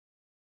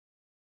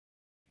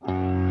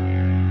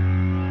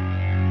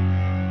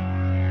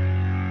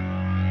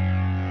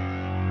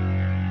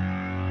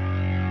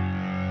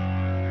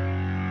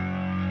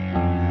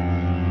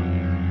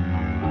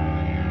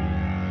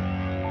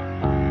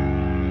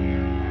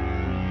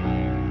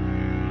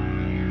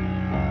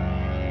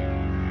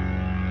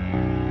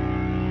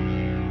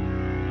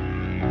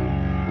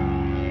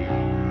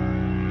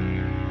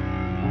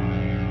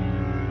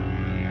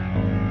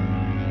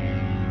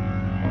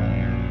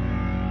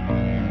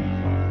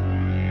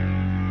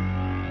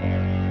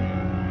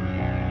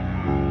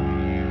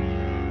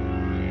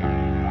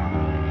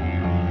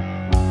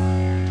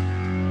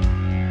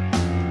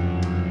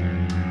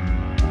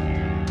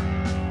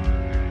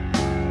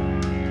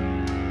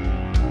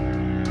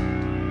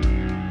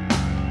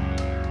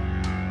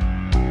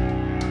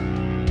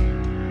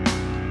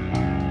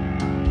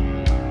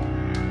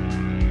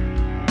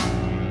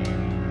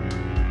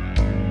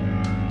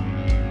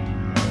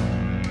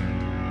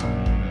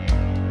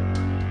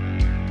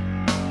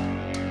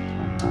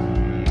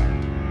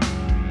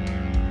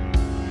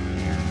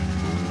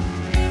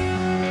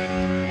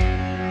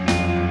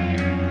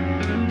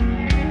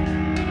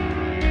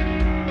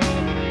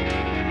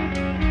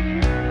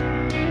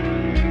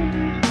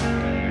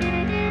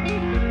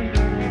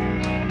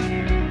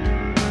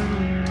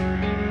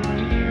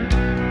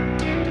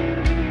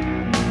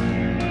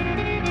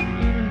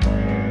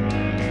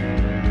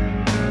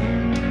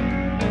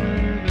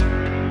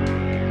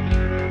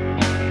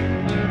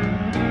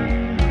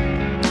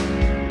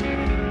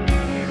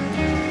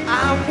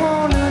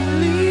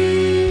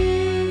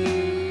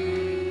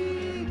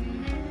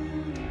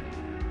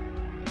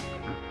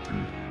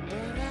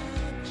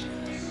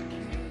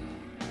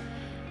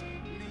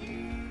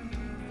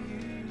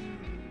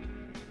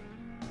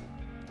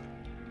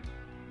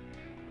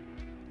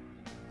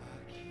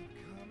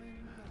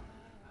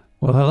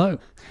Well,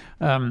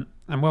 hello,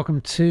 and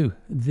welcome to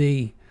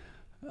the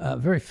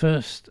very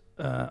first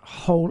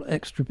whole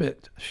extra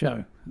bit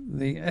show.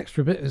 The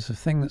extra bit is a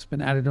thing that's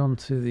been added on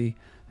to the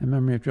In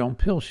Memory of John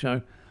Peel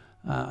show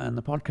and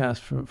the podcast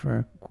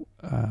for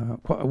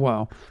quite a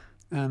while,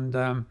 and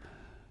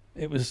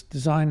it was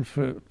designed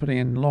for putting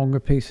in longer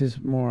pieces,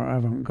 more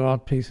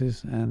avant-garde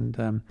pieces,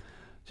 and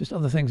just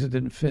other things that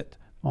didn't fit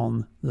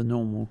on the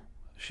normal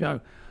show.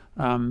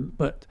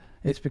 But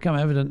it's become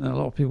evident that a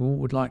lot of people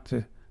would like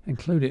to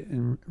include it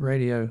in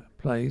radio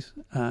plays,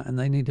 and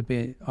they need to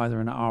be either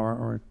an hour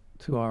or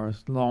 2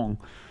 hours long.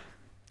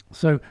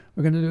 So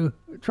we're going to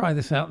try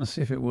this out and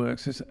see if it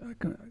works. It's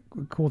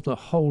called the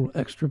whole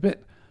extra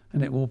bit,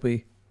 and it will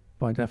be,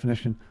 by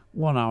definition,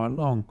 1 hour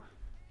long.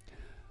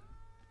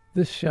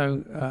 This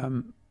show,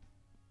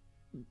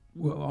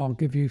 I'll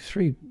give you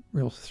three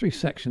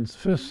sections. The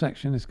first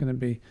section is going to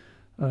be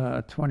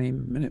a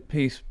 20-minute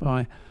piece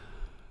by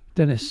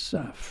Dennis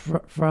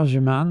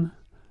Fragerman,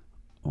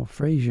 or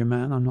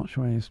Fragerman, I'm not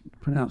sure how you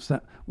pronounce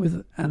that,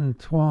 with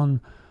Antoine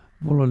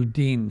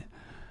Volodine.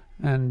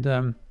 And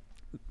Dennis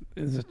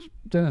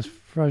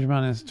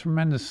Fragerman has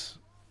tremendous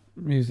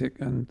music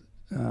and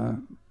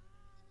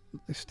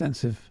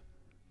extensive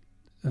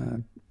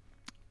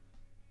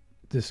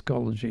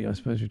discology, I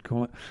suppose you'd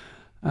call it.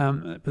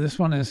 But this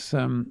one is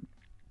from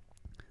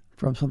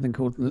something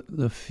called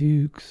the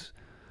Fugues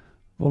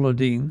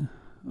Volodine,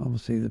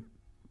 obviously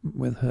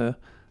with her,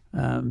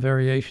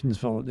 Variations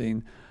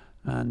Volodine,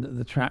 and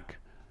the track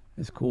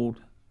is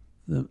called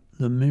the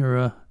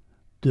Mirror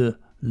de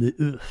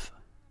l'Earth.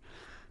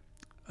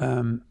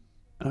 I'm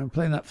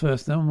playing that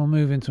first, then we'll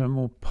move into a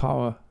more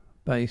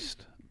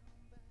power-based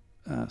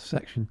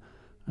section,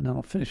 and then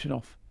I'll finish it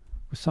off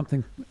with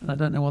something, and I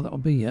don't know what that'll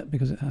be yet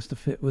because it has to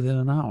fit within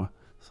an hour,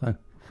 so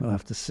we'll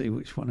have to see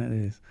which one it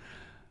is.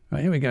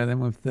 Right, here we go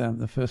then with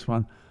the first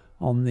one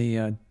on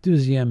the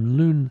Deuxième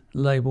Lune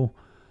label,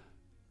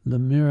 Le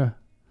Mirror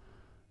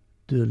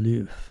de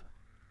l'Earth.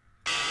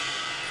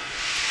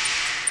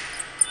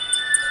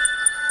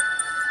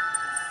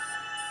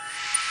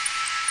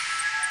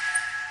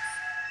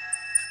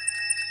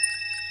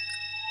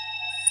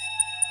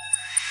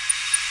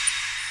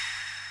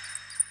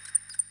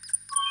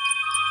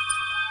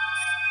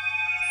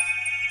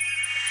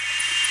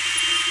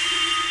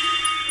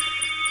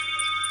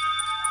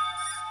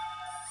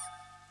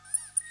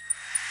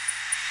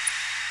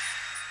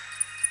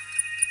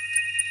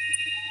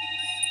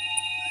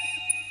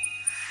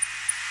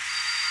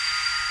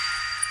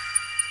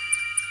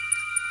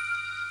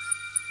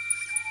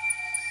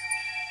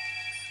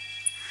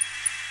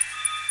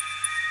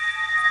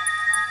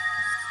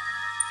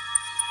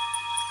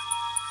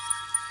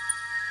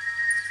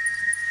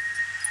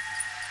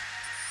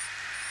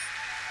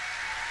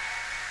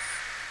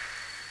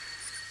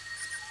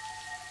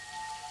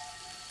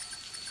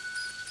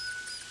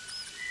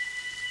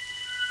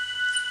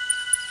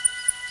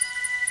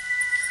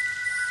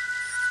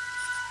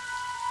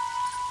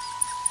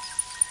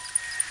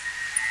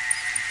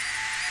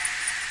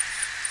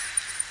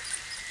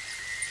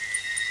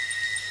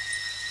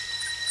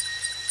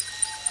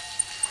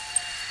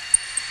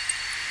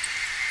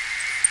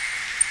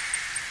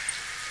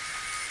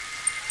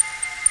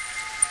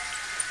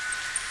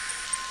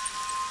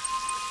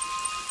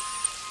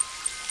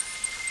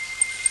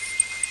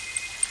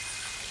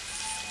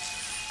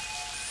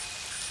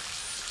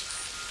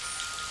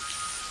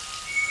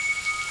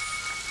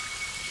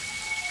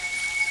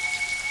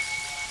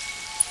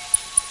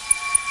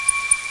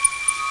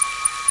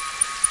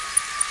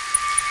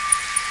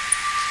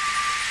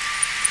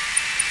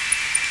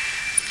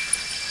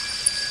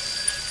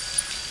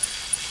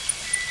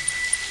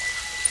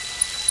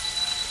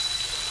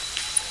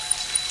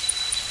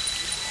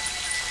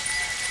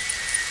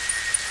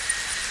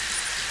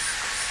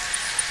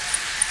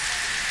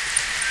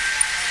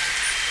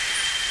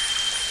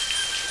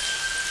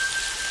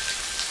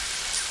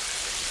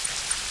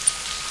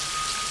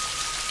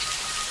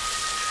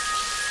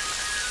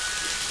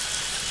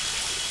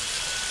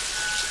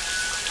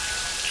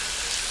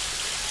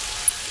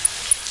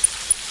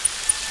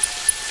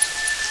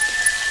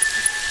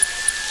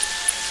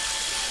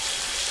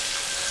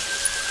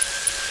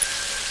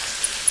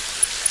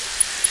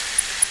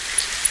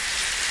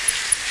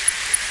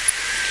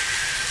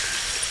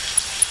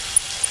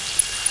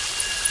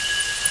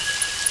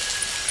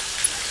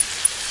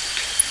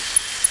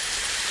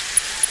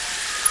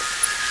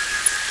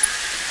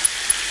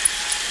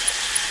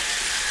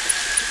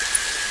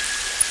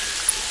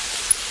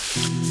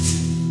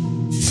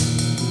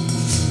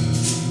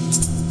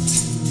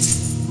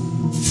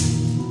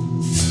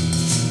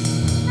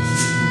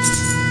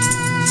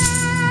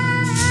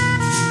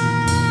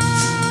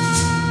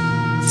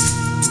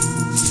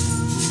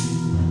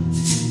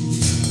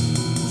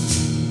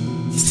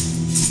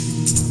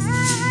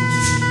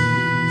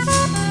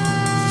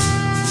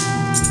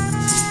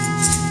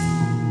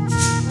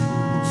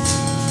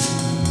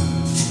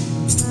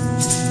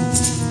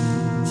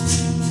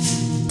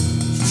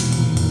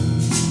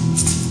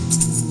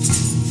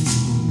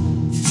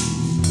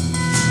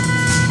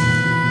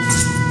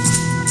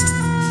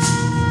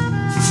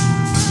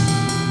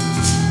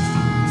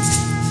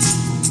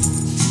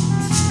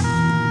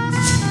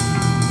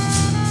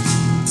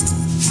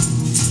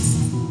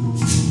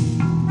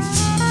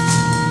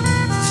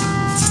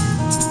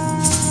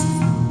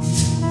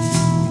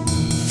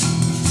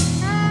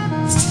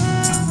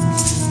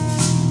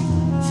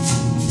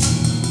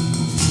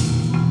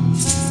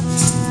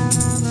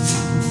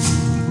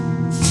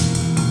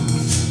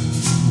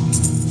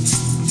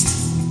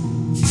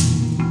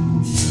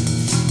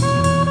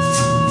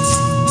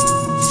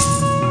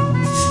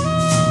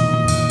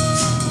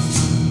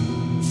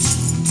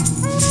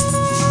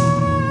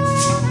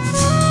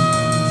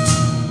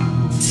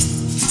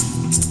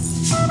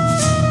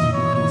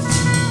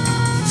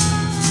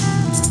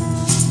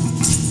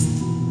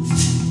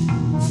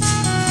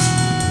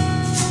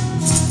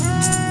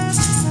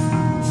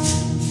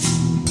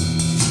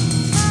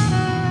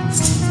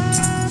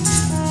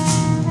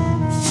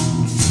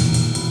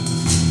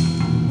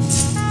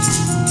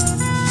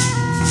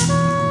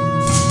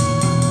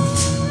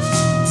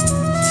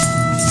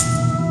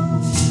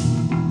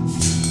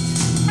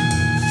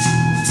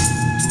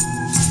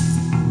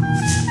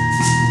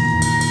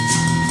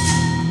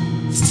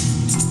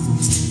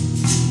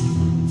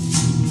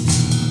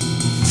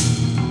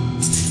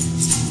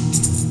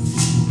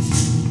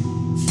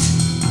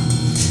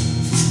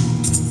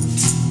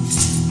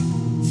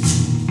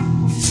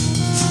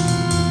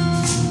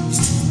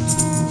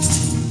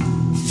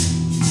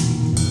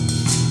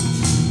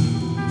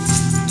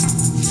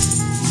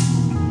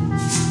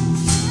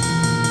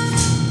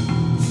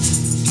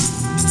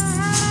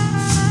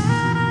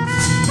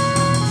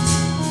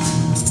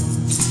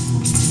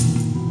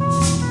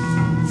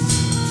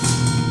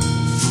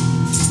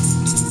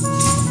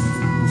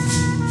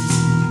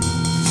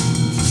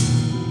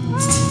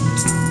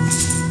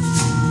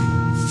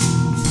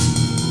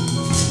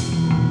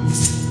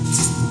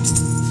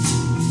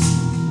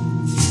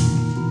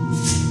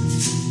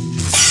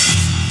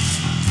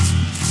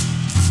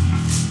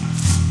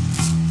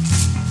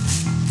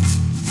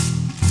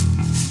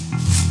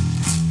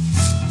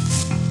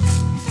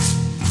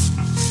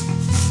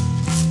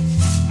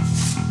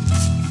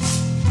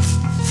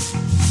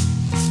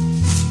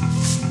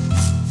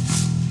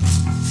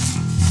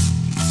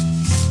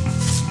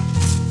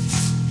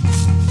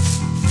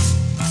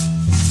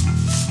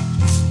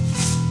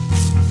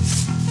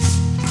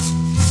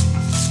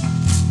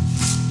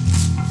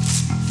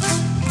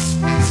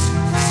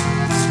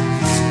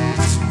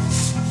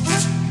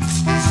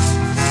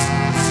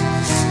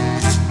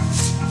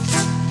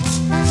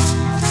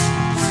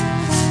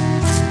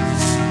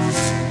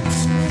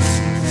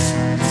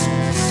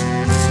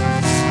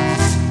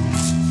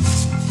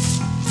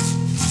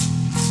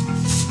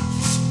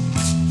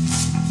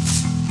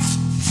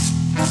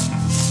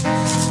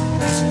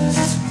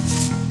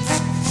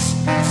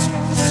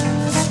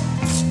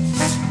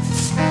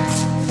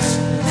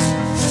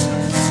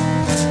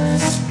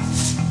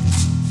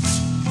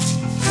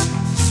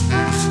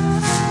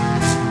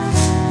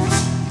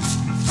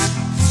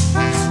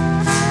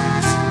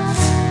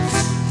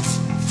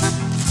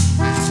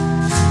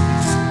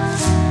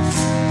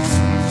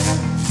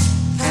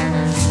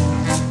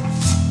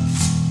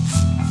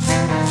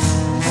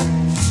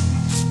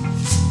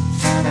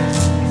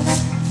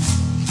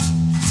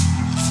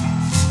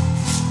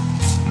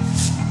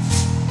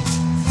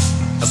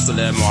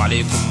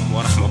 asalaamaaleykum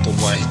wa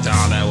rahmatullahi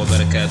taala wa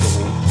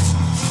barakaatuhu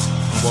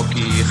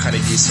mbokki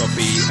xarit yi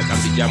soppi yi ak am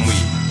di jàmm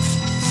yi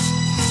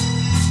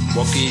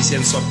mbokk yi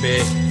seen soppee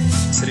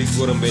Serigne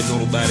Gora Mbaye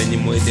Nourou Bara ñi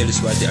mooy dellu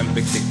si waat di am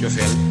mbégteeg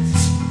cofeel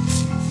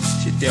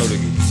ci teewlu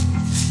gi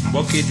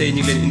mbokk yi tey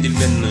ñu leen indil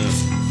benn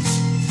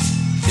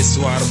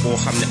histoire boo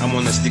xam ne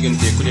amoon na si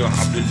diggante ku ñuy wax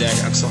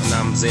Abdoulahi ak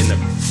soxnaam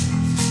Zeynab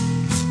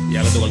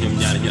yàlla dogal ñoom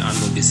ñaari ñu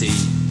àndoon di sëy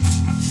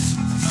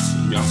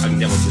ñu am ak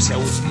njaboot bu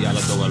sew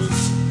yàlla dogal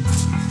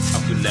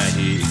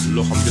Abdoulahi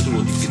loxoom jotul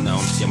woon ci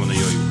ginnaawam ci jamono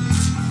yooyu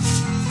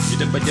ñu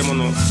dem ba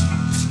jamono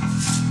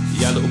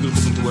yàlla ubbil ko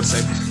buntu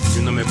wërsëg ñu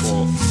nommé ko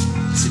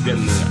ci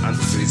benn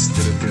entreprise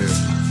directeur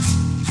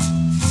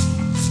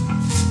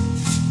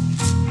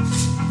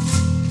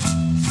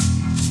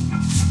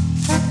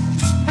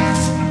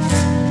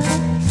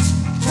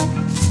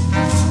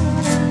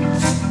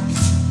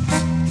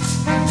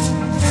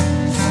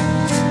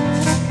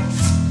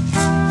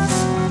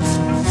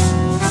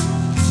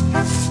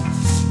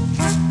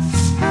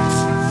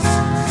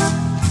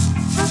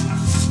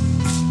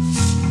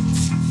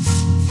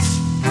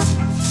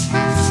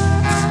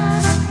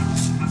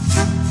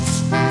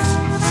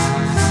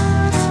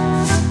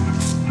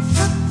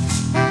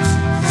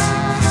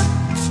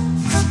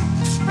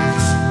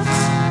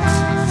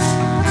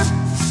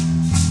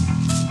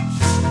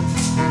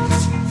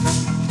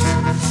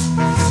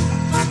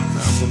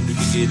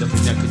dafa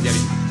ñàkk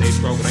njariñ day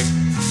toog rek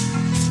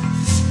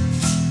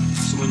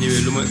su ma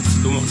ñëwee lu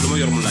ma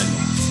yor mu laaj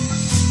ma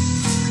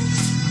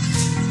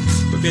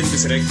ba benn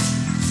bis rek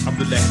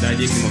Abdoulahi daa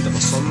yéeg ni moom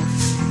dafa sonn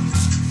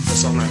te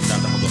soxna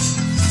daal dafa dof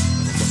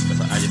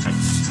dafa aaji faj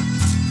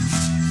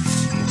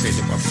mu xëy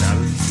di ko hôpital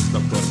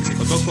docteur bi ni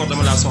ko docteur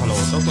dama laa soxla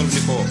woon docteur bi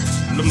ni ko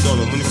lu mu doon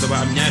mu ni ko dama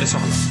am ñaari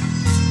soxla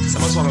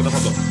sama soxla dafa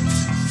dof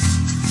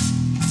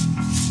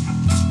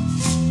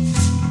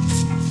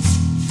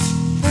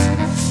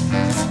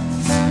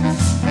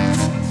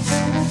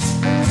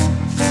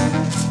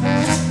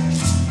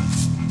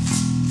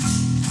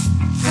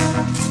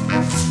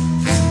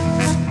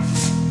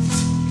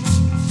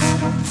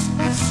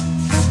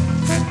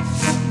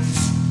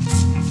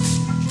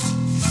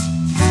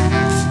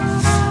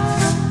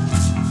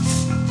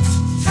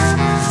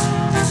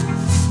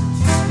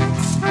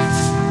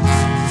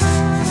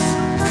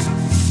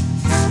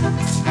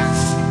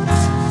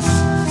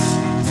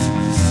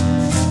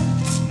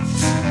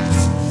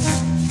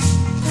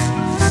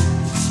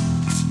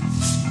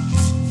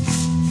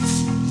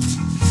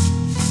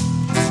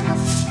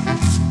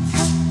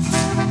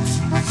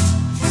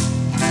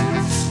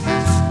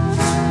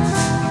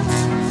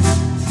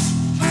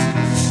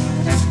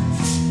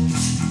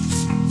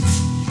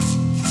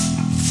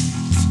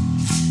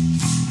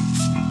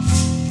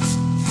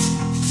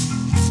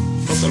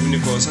docteur bi ni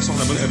ko sa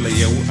soxna ban heure la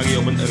yeewu ak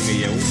yow ban heure nga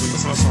yeewu bu ko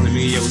sama soxna mi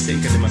ngi yeewu 5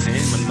 heures du matin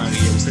man maa ngi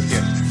yeewu 7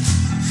 heures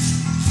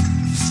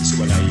si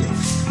suba laa yeewu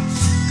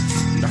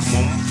ndax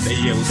moom day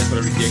yeewu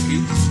defaral jekki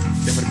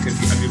defar kër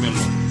gi ak yu mel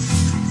noonu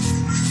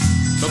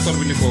docteur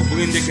bi ni ko bu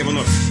ngeen njëkkee ba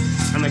noppi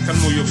ana kan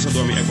moo yóbbu sa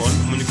doomi école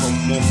mu ni ko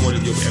moom moo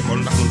leen yóbbu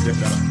école ndax mënut def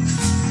dara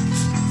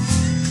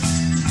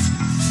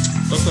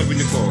docteur bi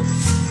ni ko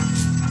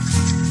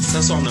sa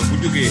soxna bu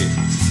jógee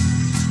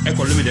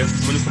école lu muy def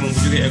mu ni ko moom bu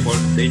jógee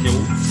école day ñëw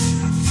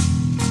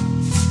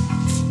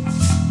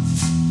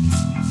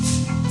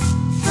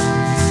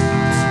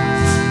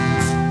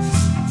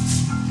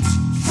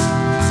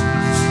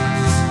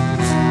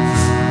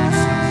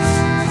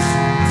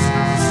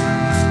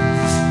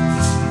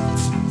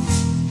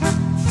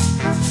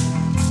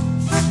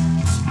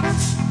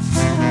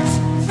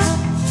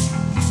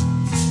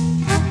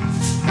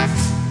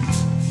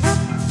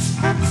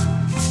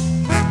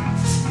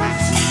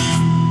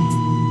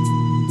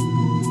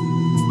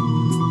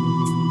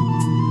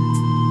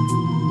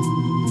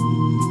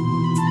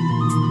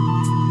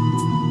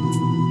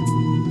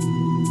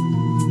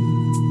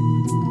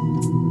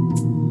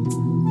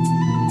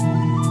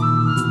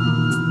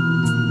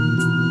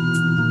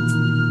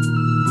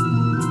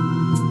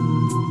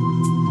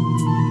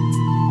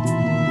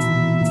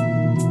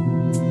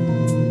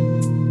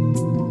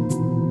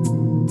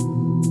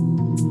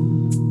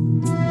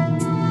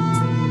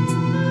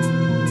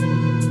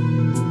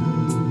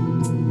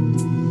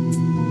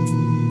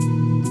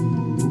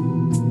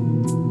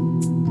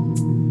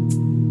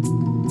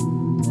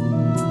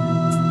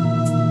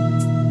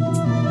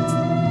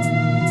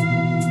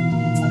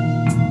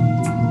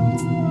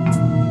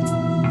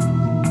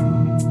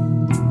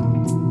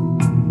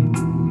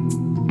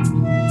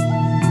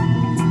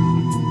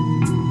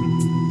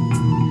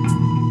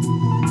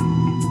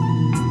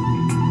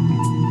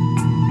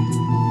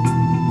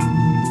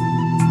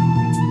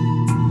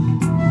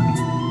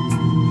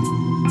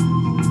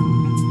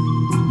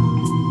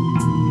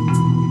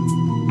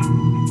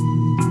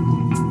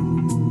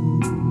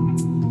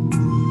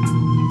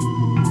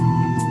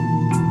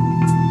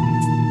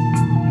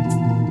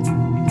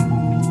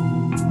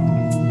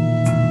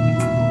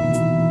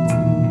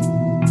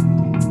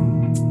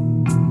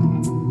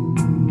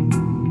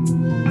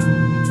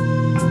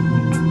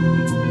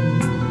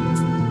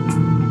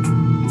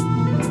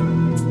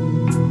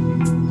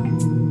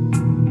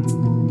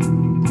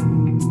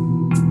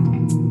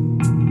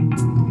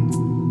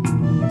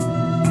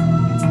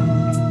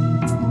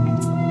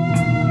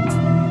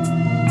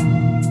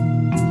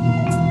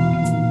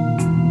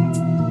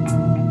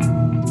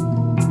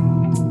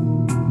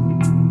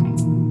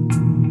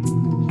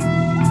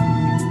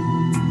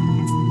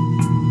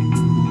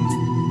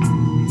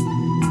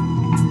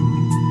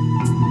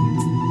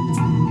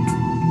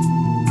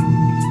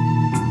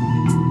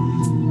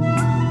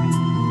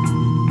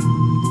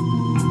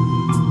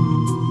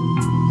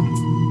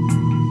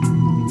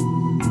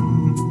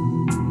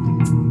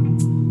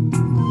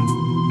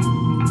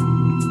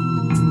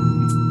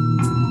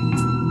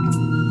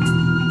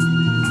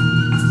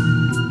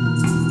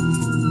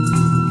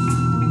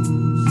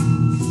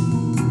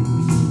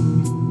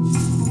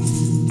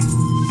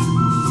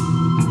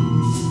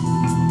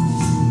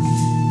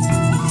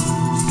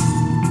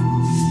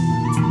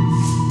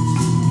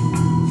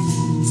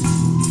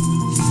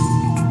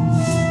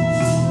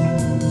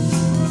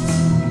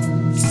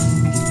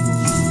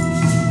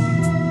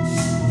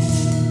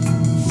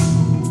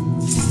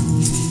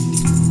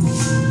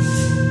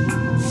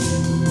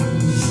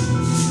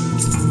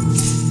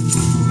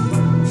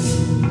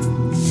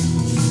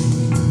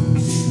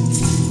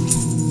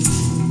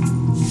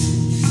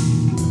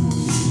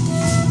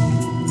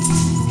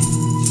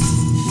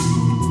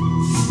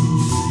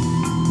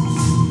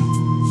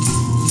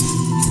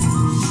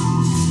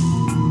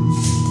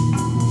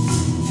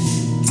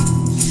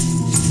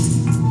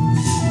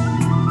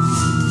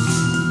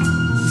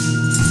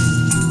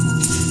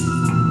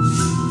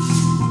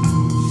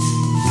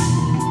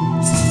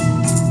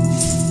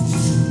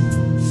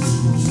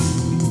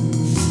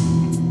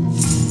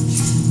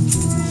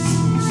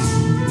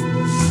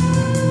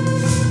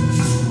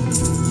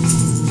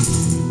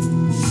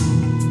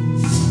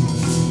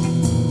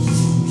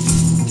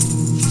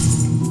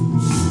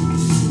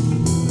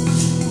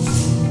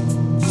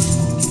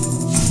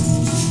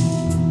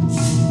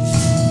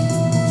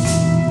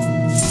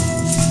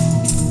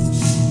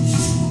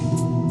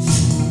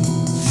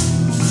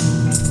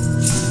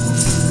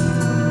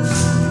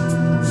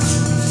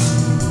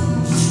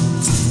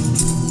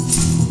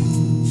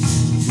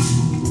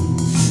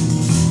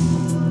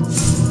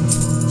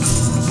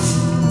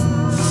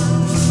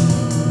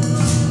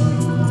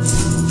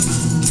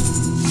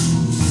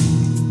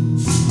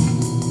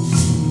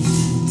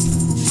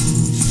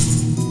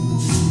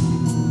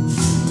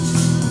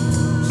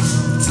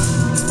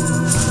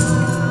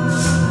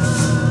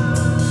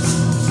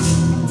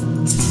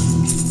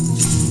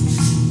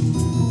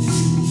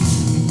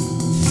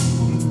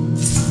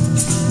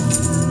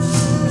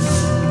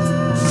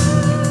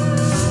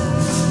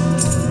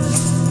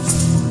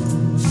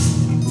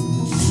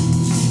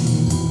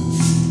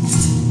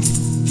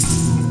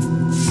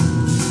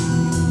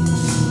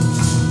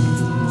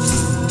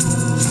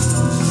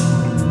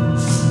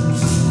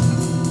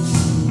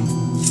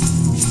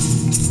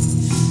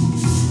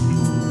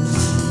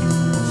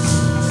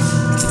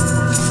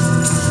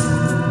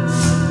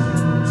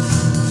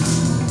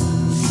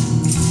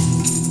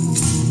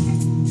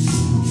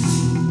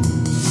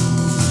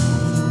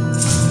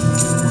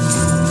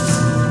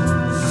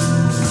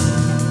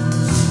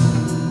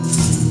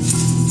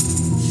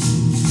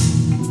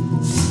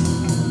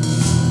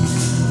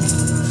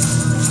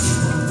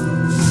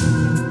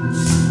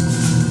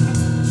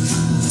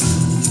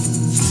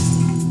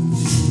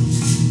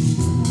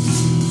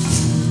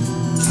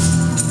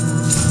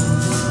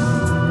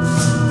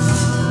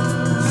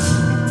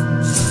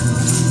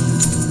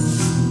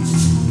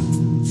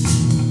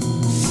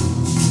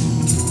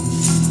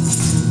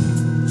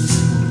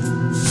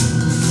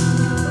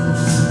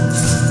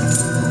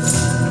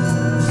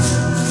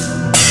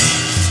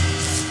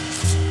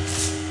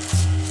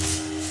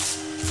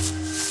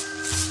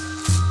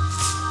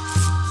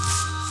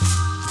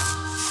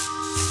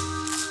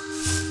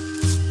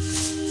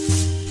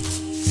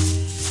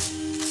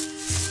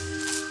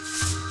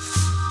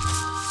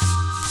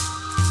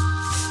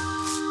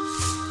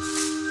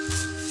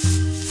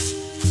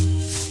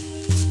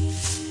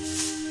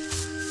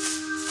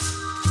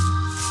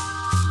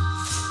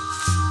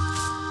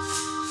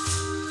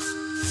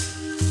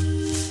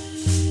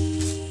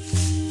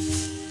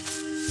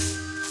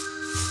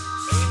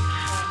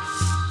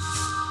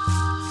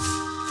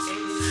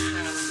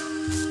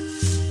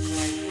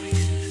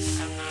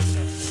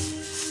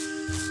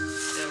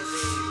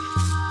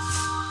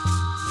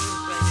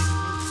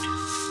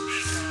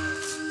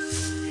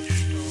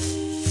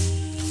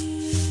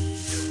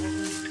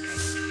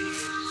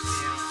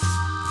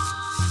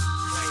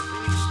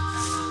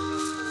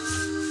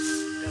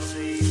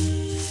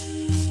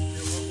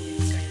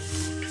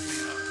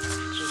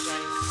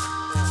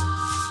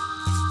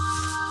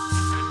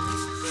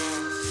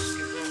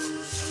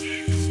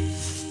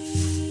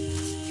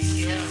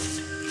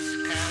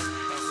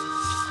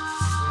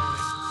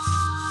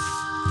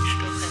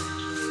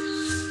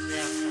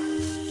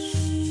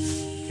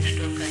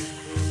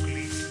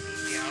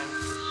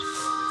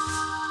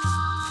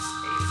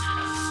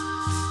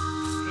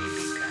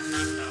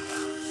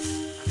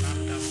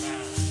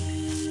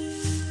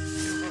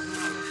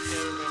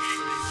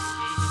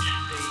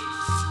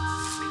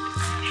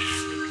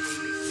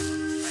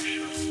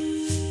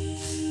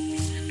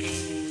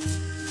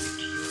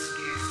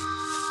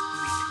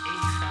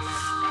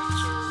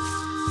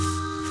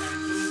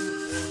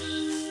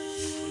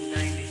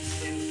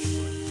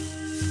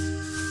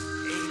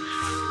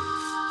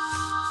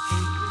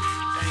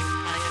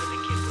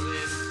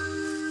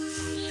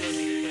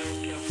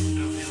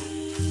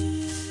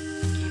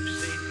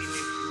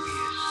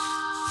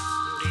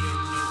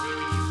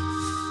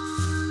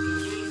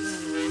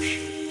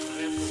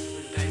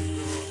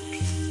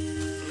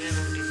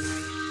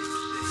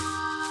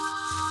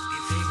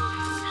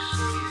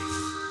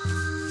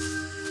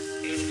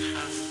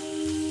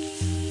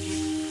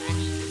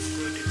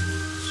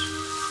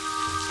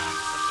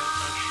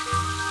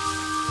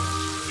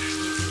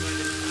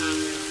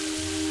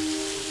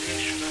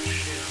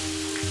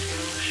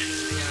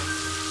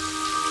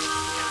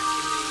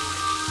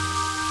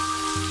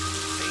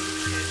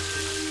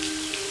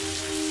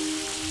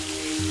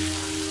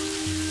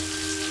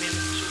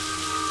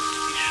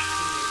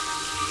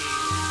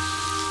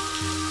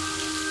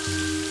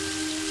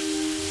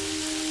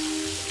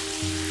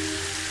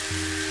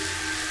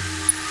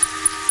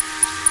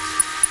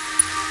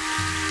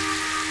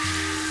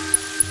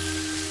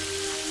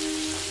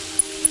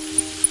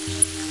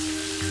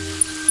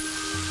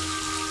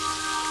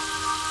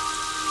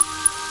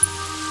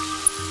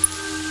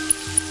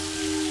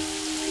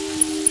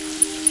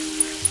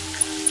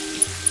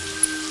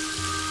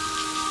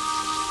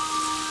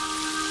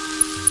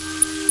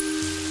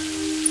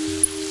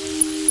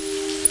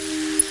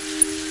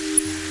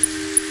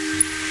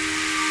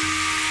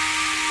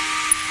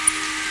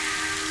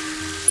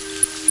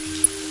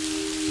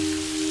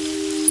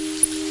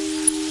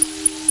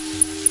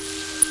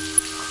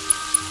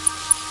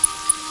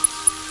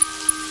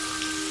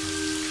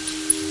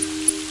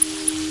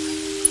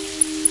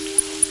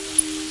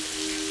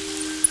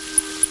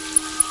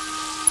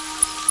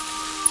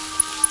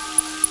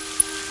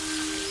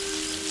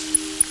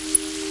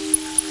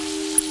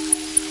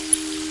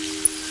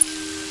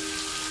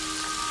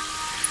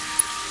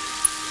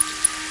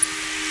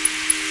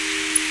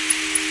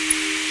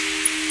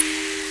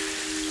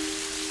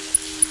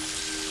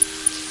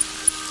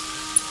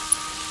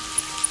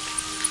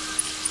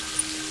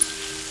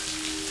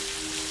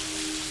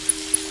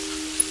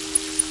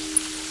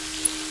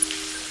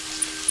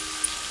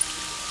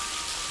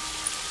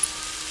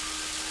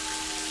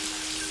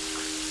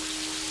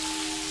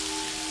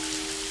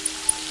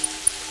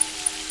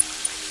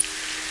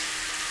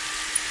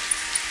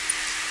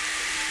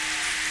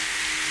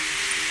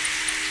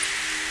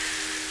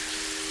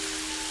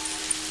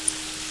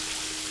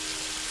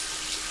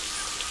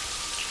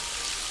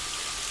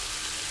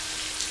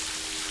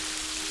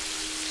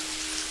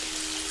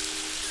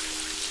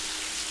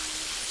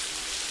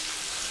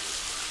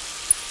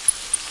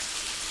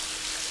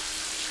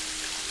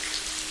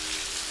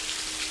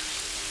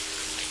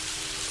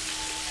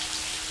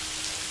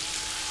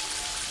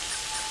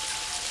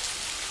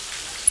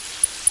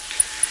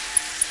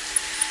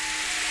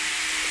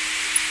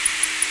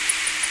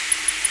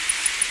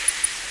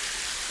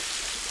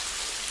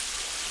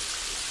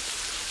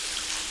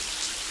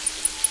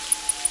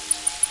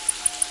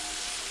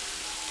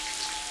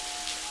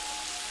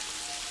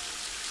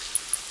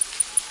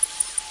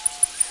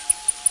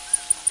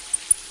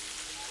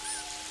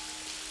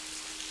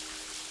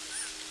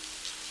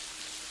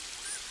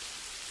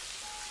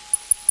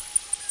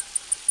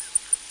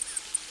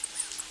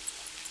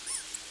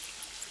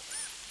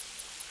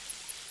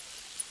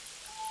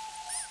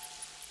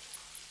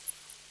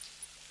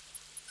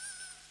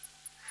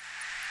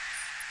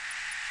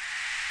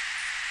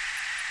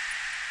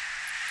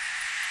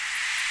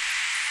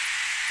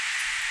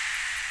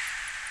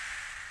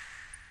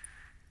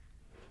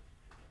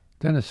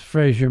Dennis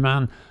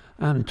Fraserman,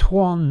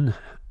 Antoine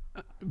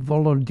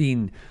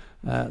Volodine,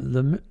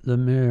 Le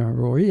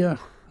Miroir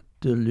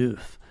de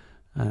l'Oeuf,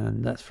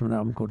 and that's from an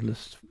album called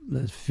Les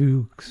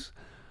Fugues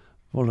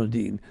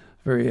Volodine,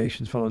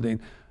 Variations Volodine.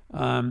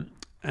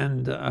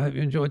 And I hope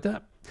you enjoyed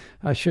that.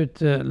 I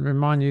should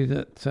remind you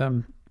that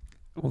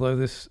although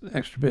this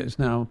extra bit has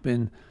now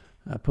been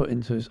put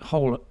into his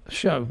whole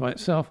show by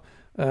itself,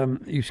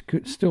 you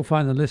could still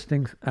find the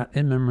listings at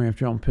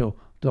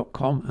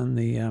inmemoryofjohnpill.com, and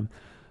the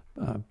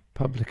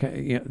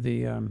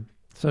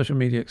social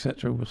media,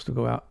 etc., will still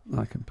go out,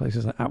 like in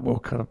places like at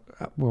World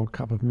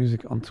Cup of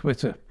Music on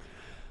Twitter,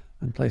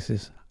 and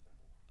places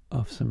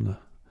of similar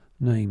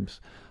names.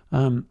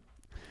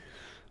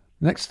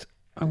 Next,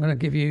 I'm going to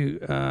give you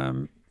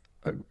a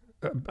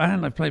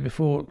band I've played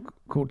before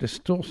called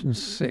Distortion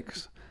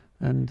 6,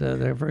 and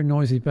they're a very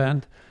noisy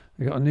band.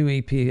 They got a new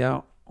EP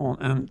out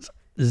on Ant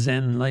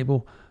Zen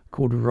label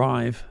called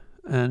Rive,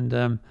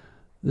 and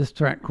this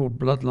track called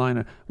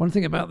Bloodliner. One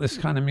thing about this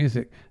kind of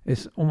music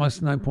is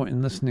almost no point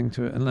in listening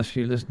to it unless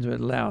you listen to it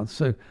loud.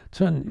 So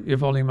turn your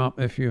volume up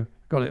if you've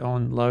got it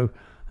on low,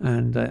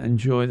 and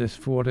enjoy this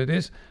for what it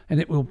is. And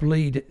it will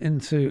bleed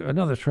into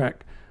another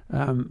track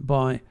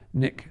by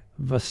Nick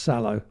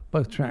Vasallo.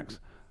 Both tracks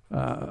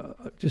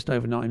just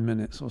over 9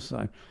 minutes or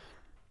so.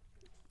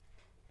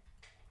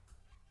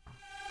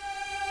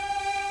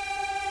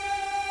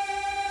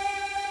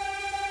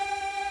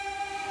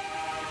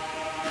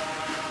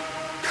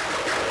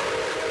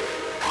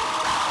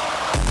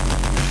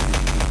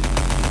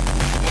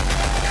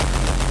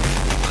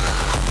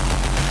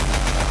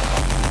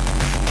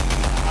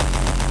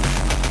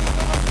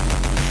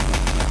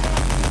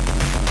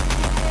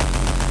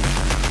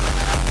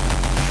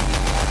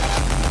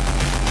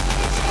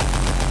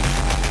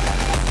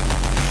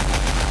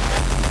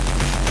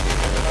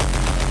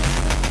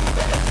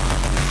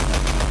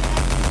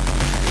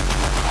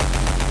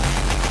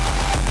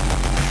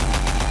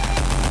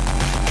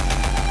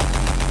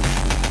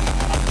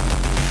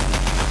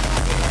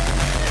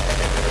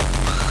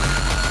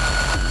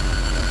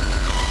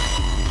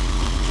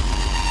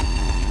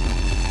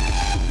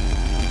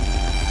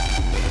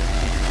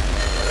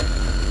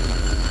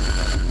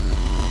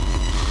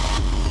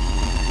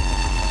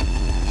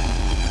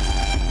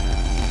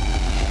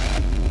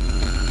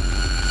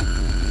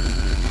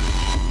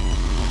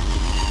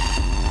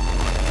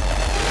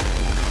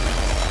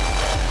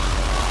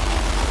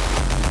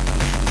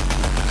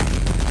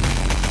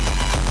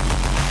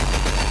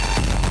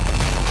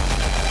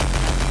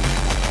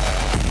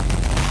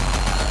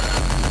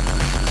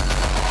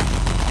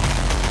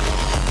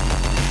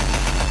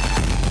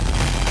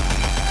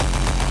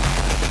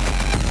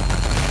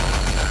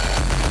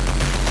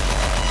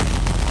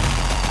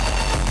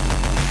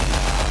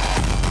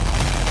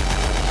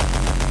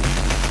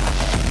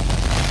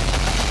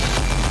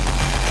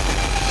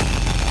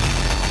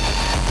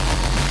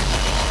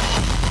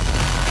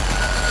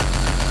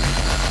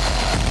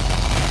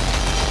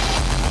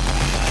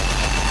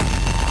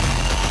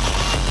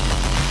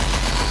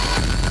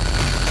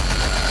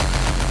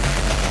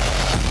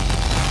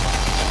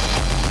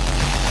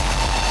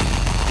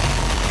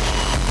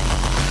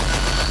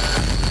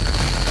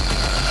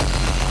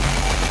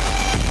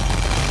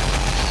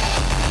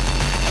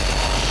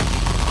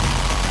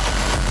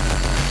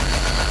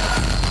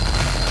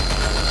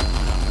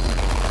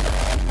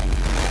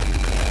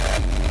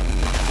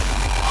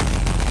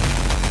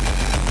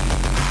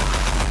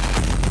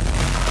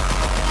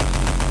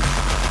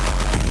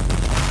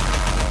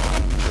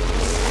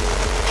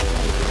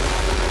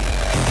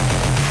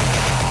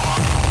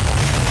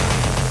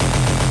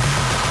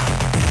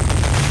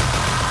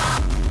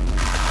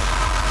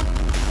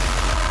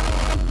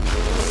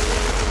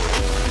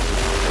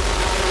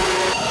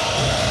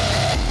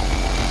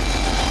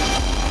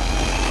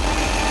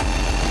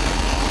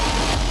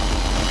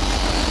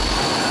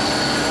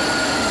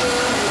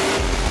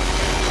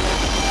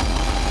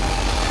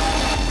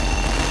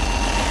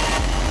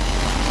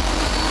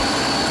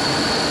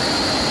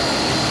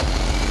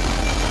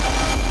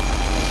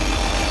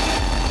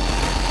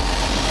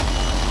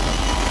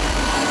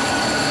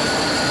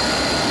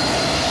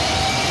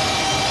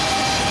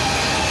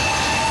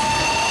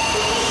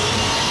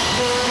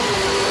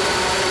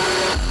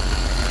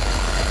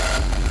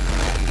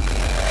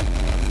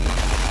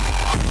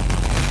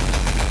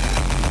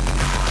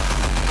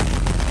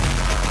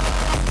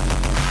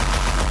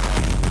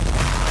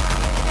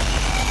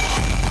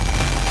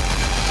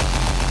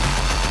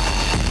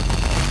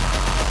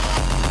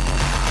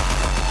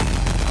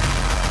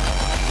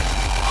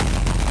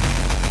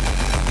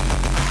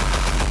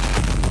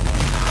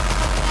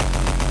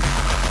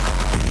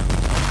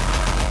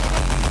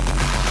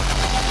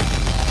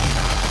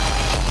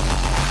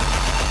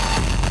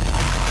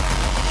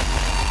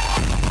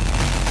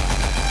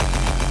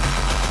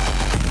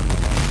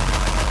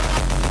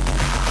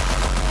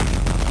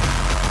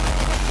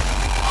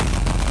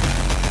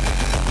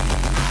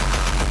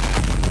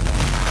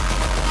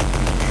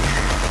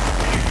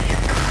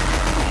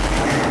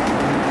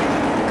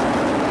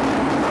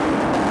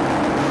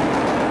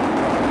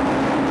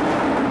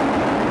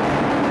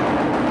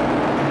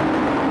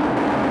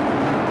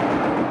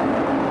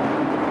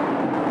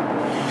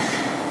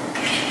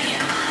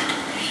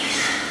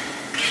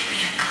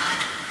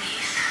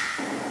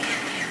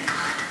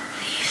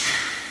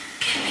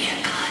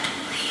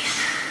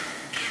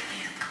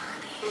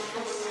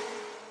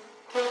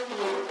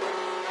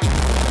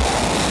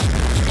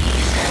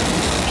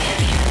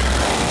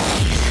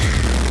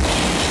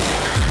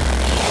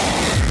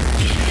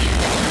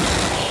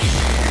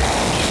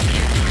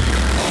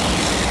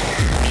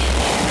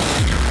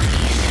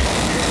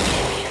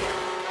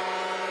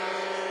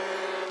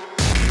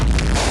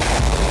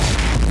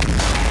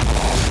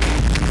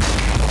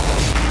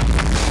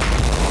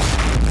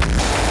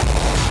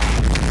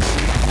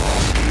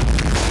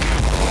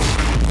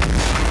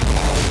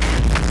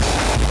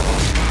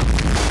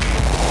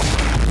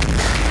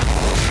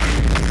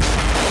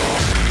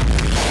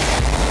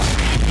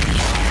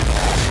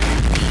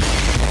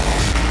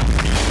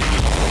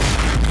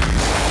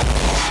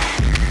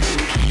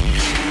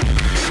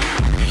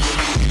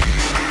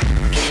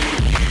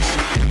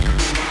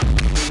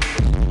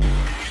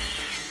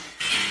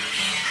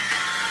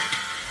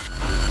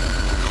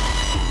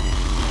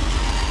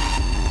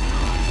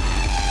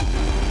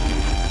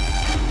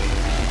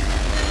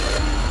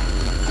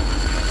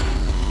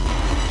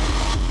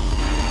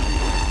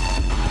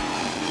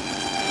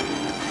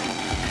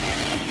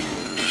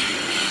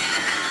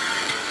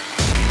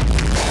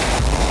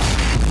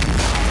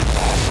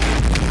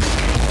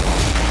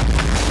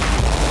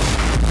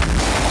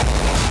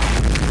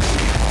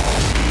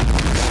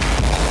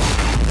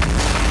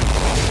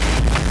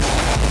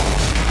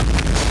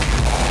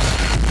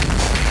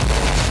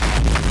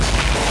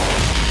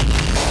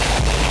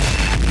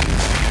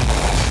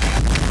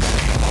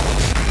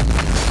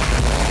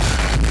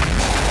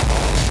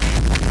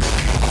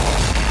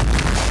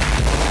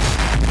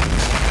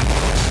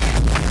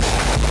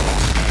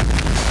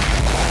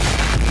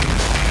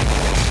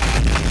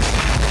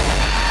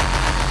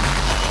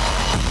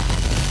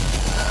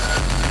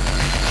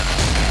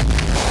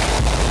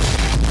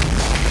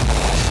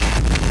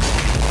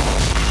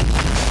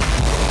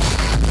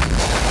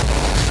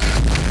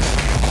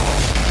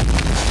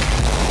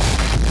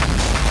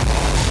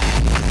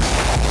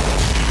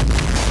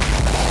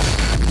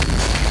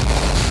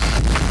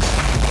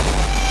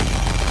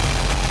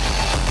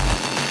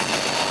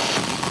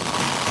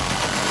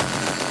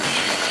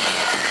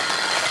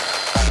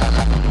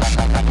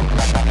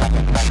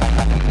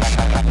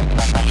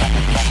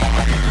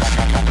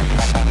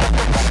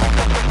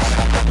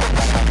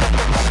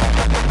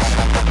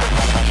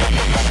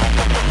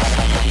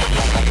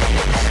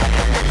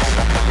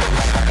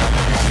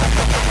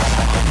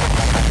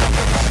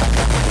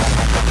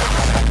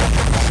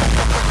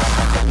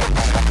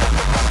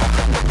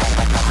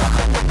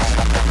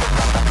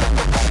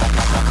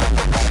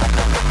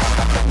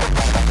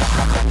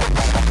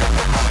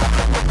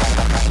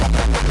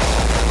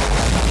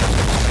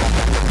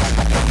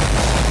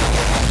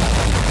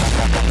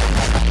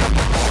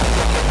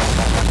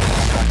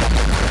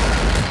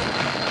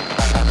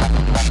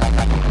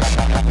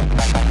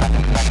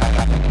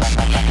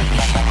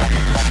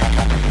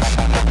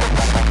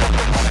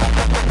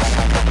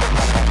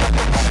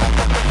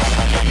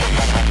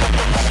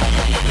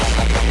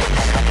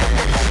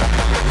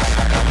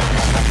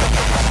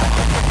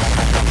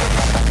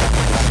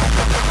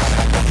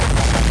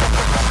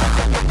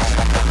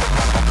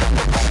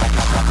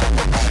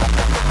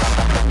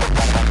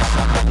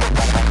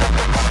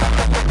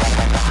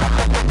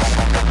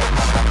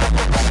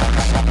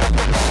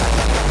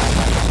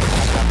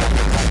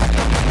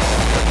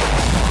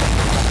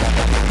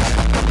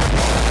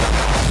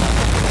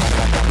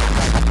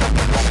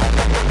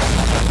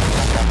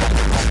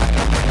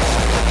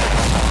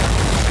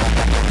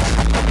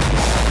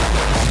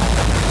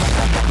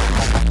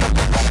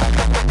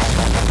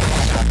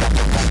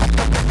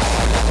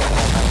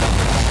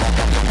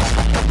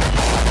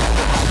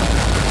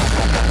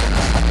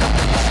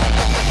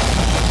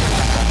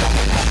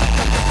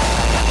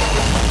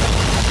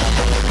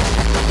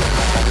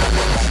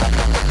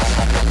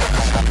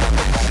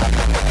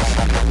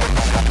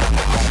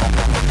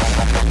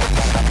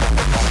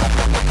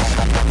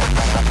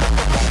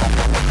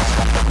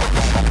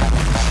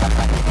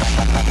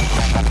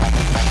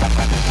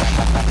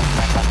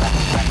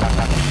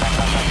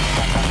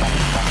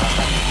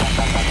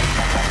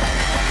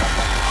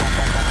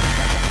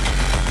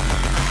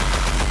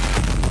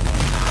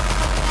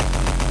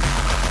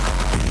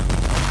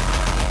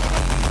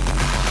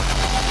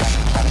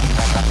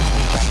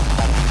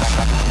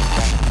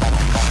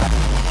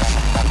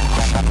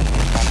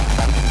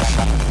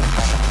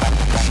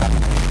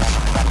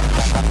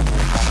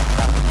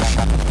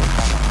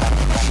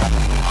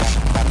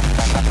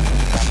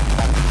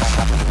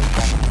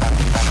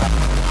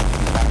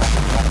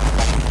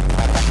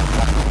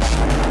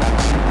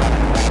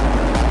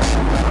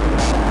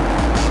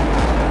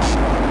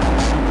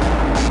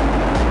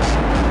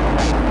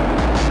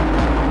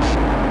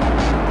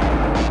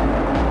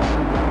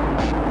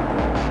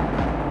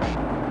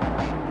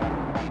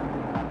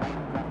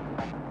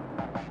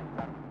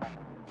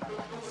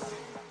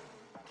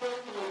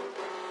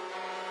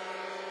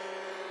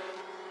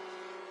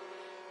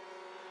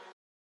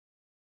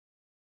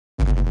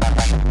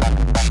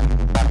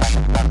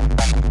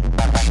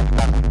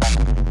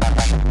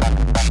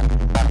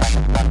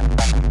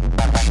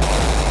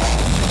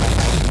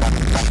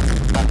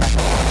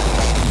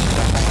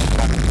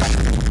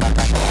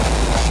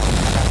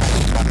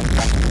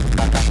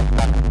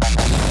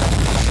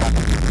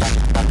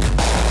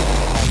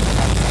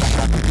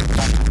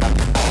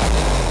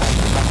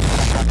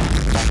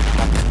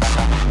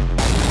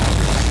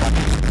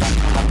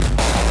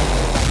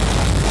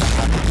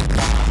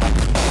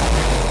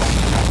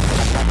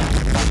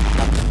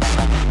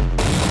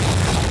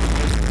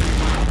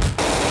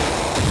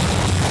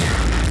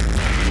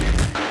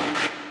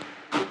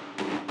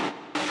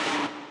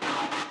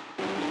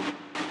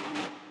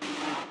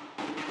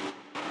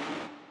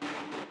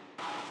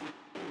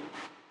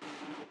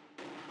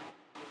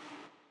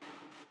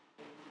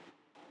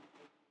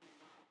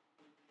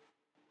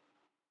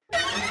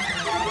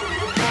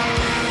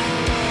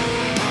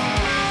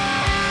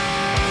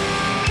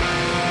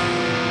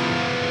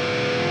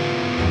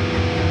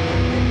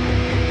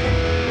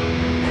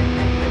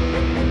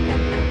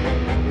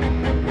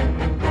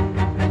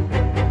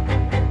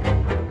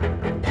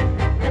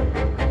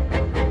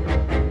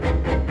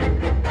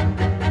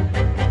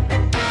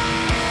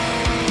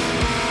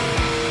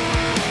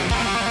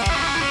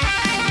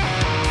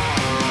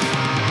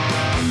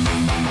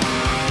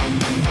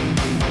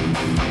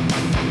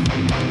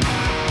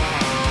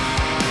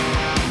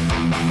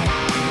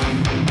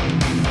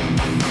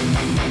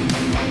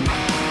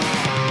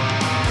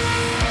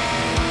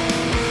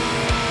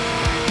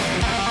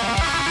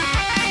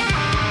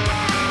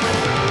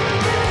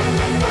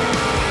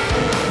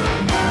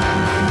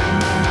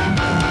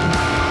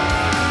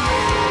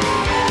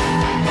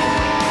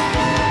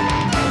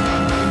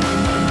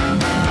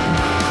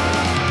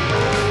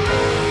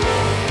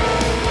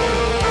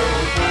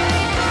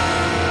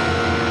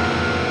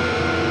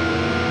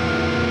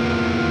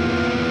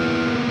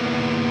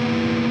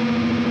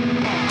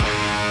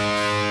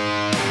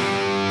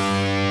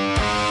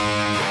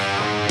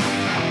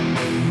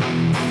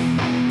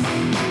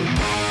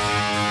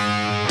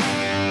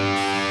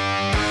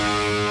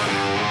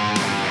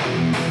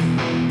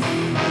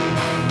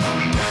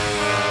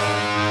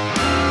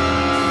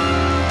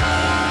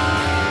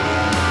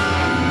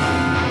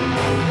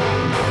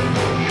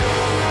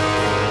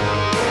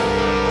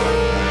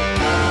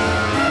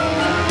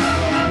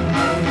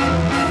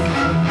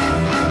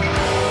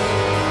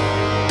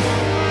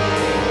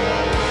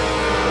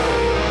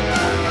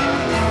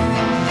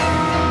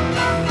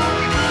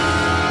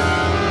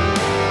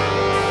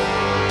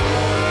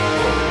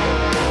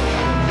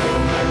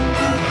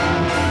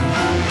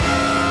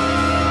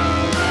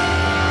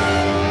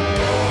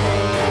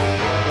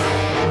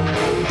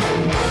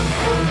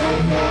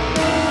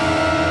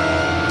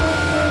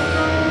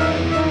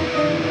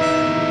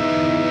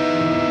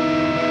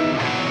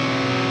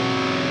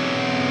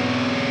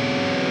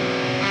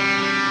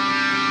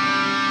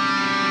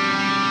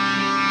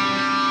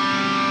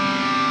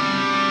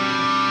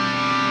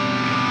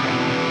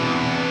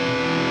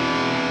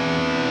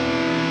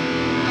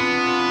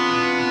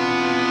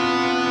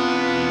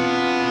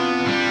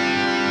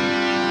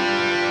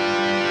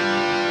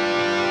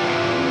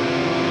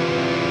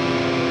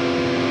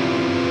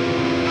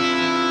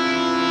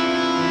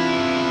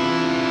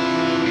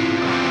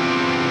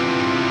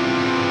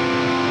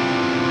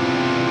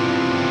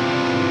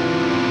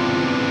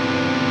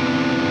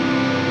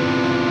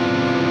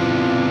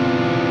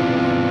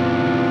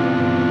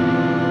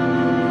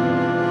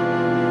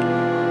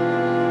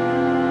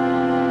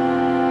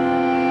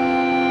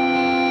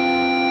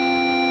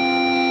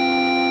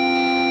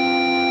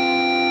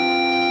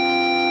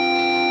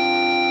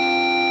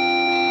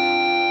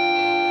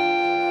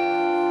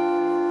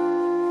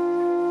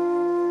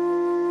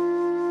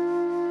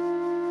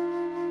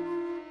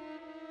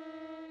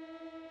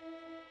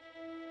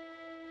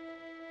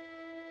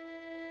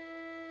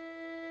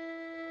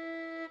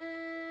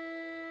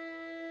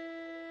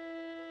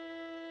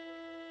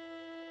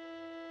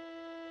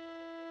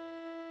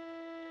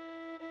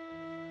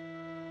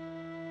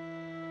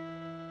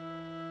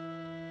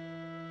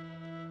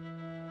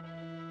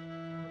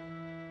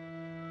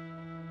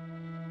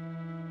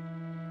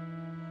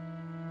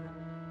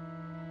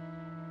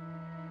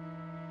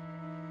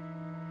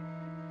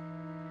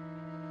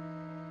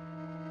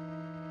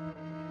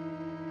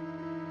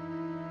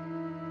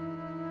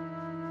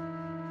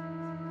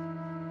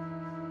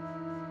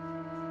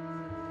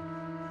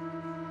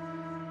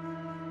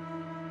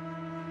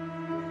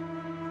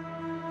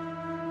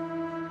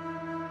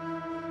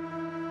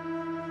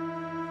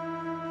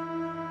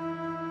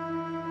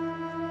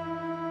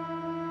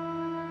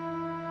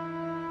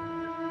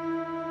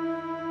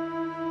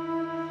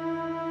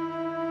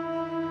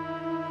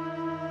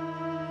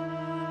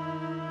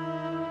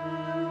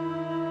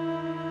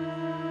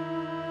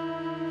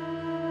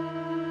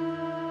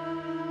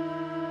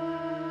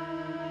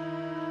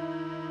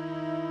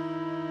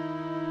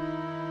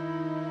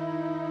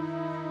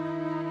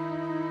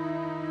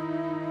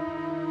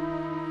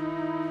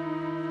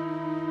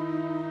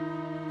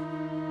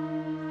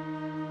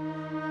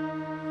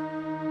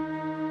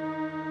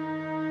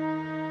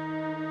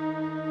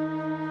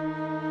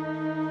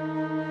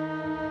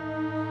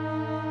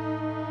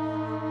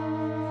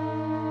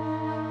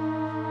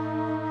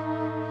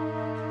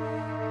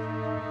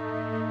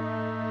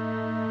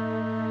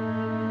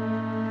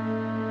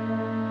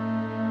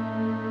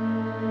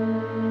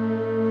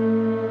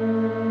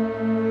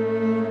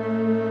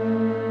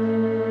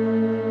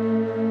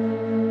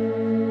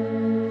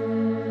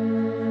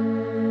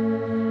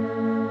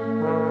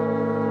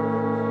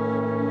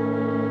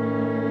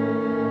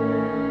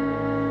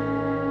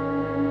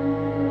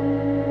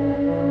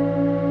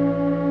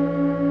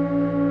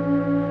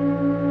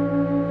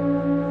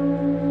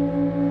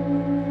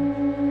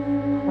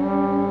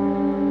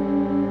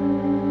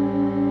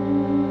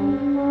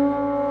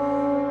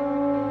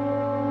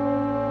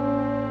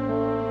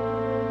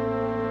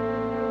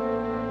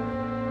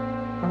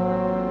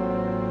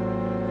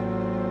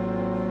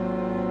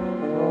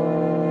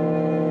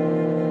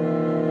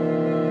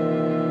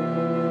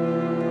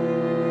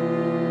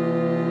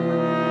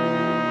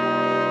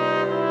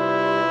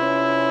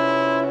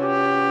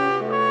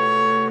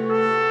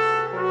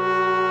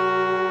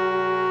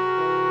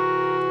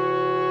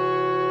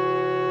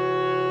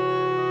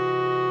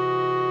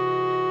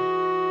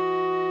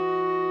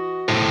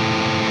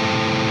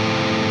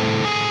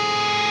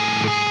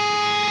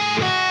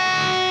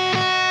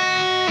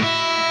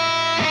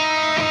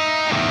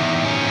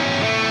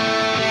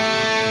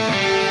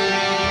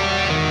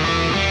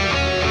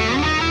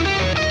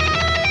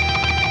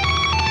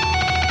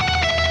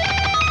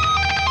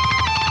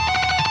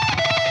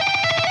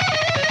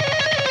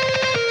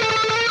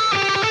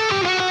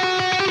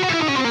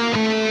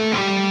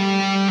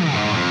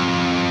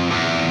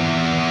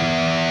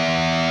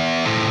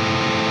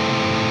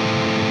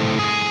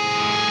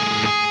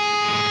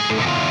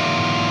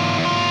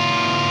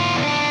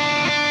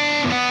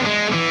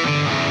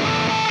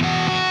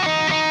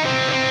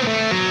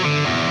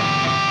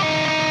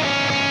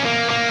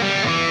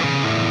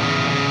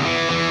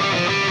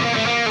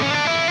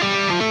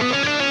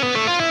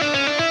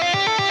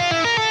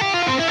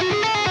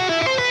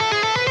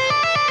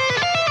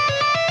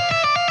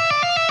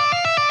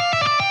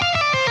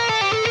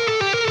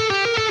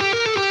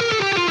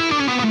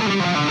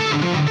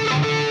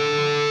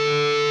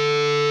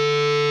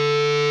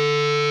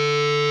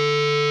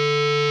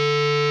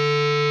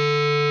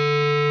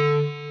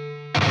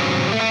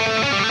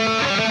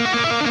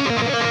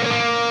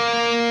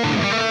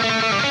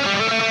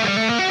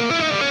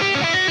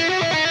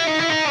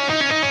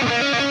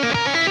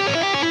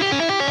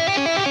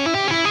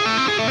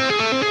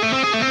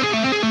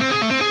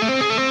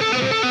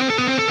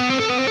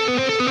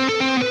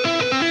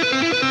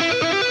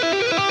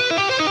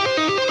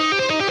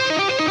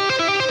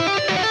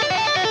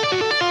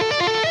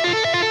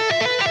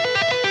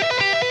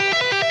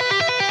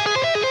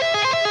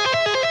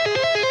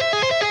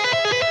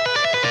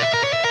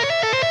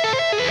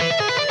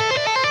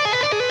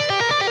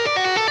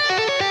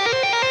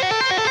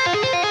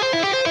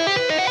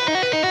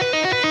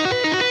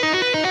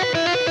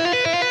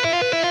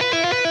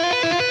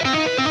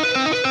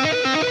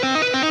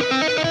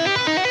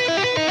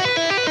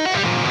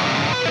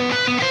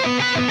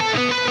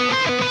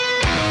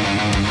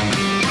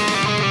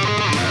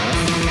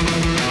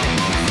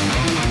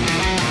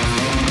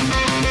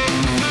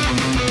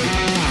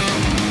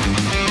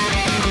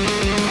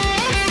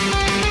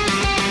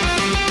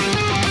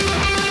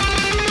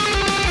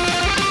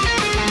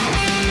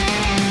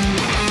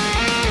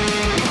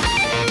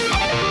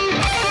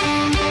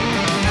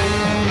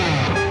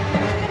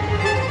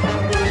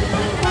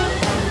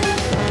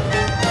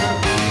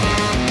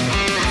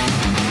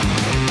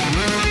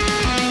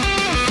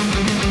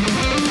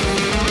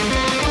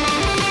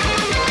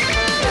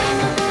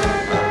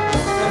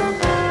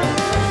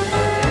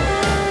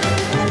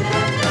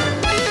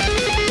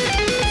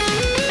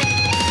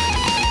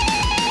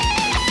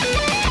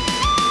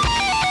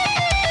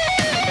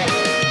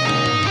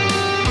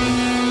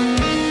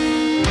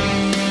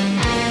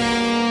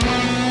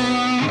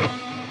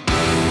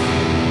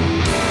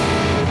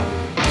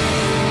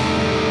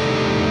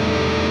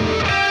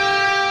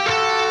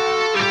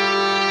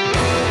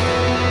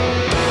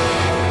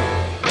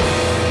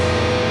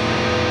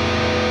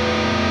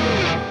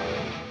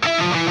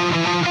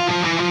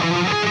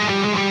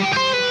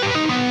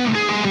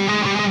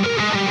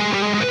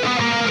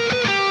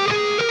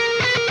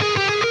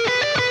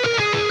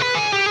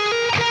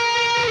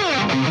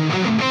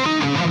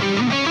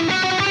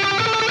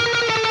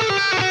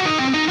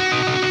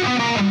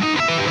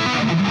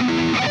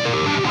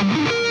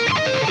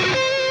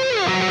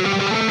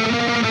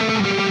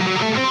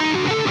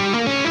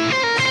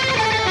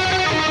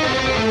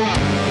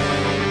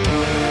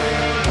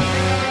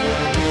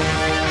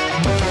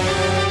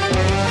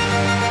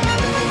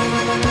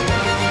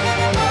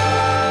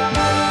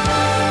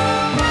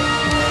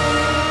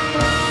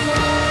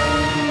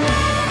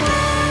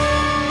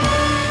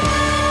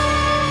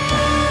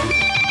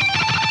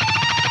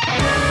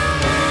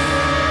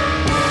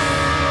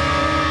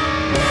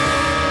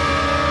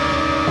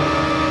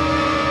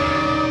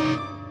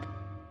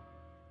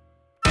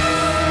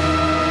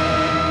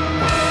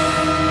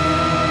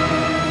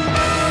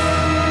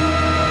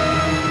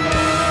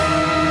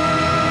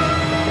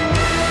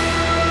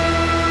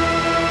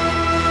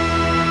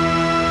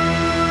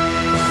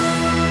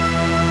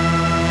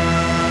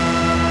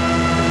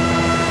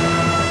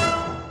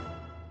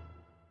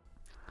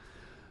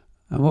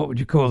 would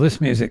you call this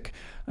music?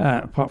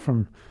 Apart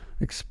from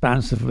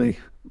expansively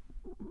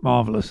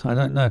marvelous, I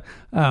don't know.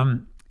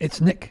 It's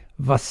Nick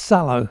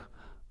Vassallo,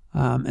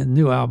 a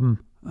new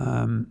album,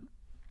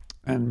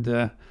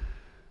 and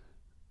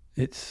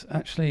it's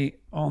actually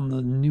on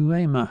the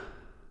Nuema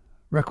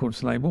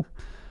Records label.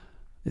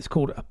 It's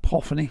called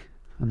Apophany,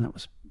 and that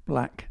was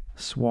Black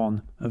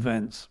Swan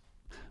Events.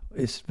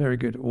 It's very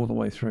good all the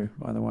way through,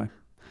 by the way.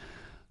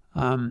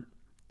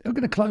 I'm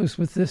going to close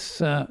with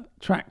this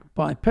track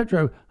by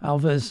Pedro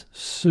Alves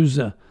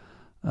Souza.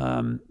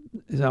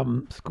 His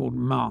album is called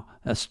Ma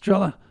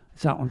Estrella.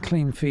 It's out on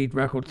Clean Feed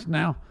Records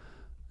now.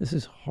 This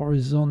is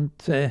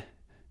Horizonte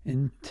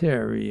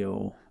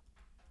Interior.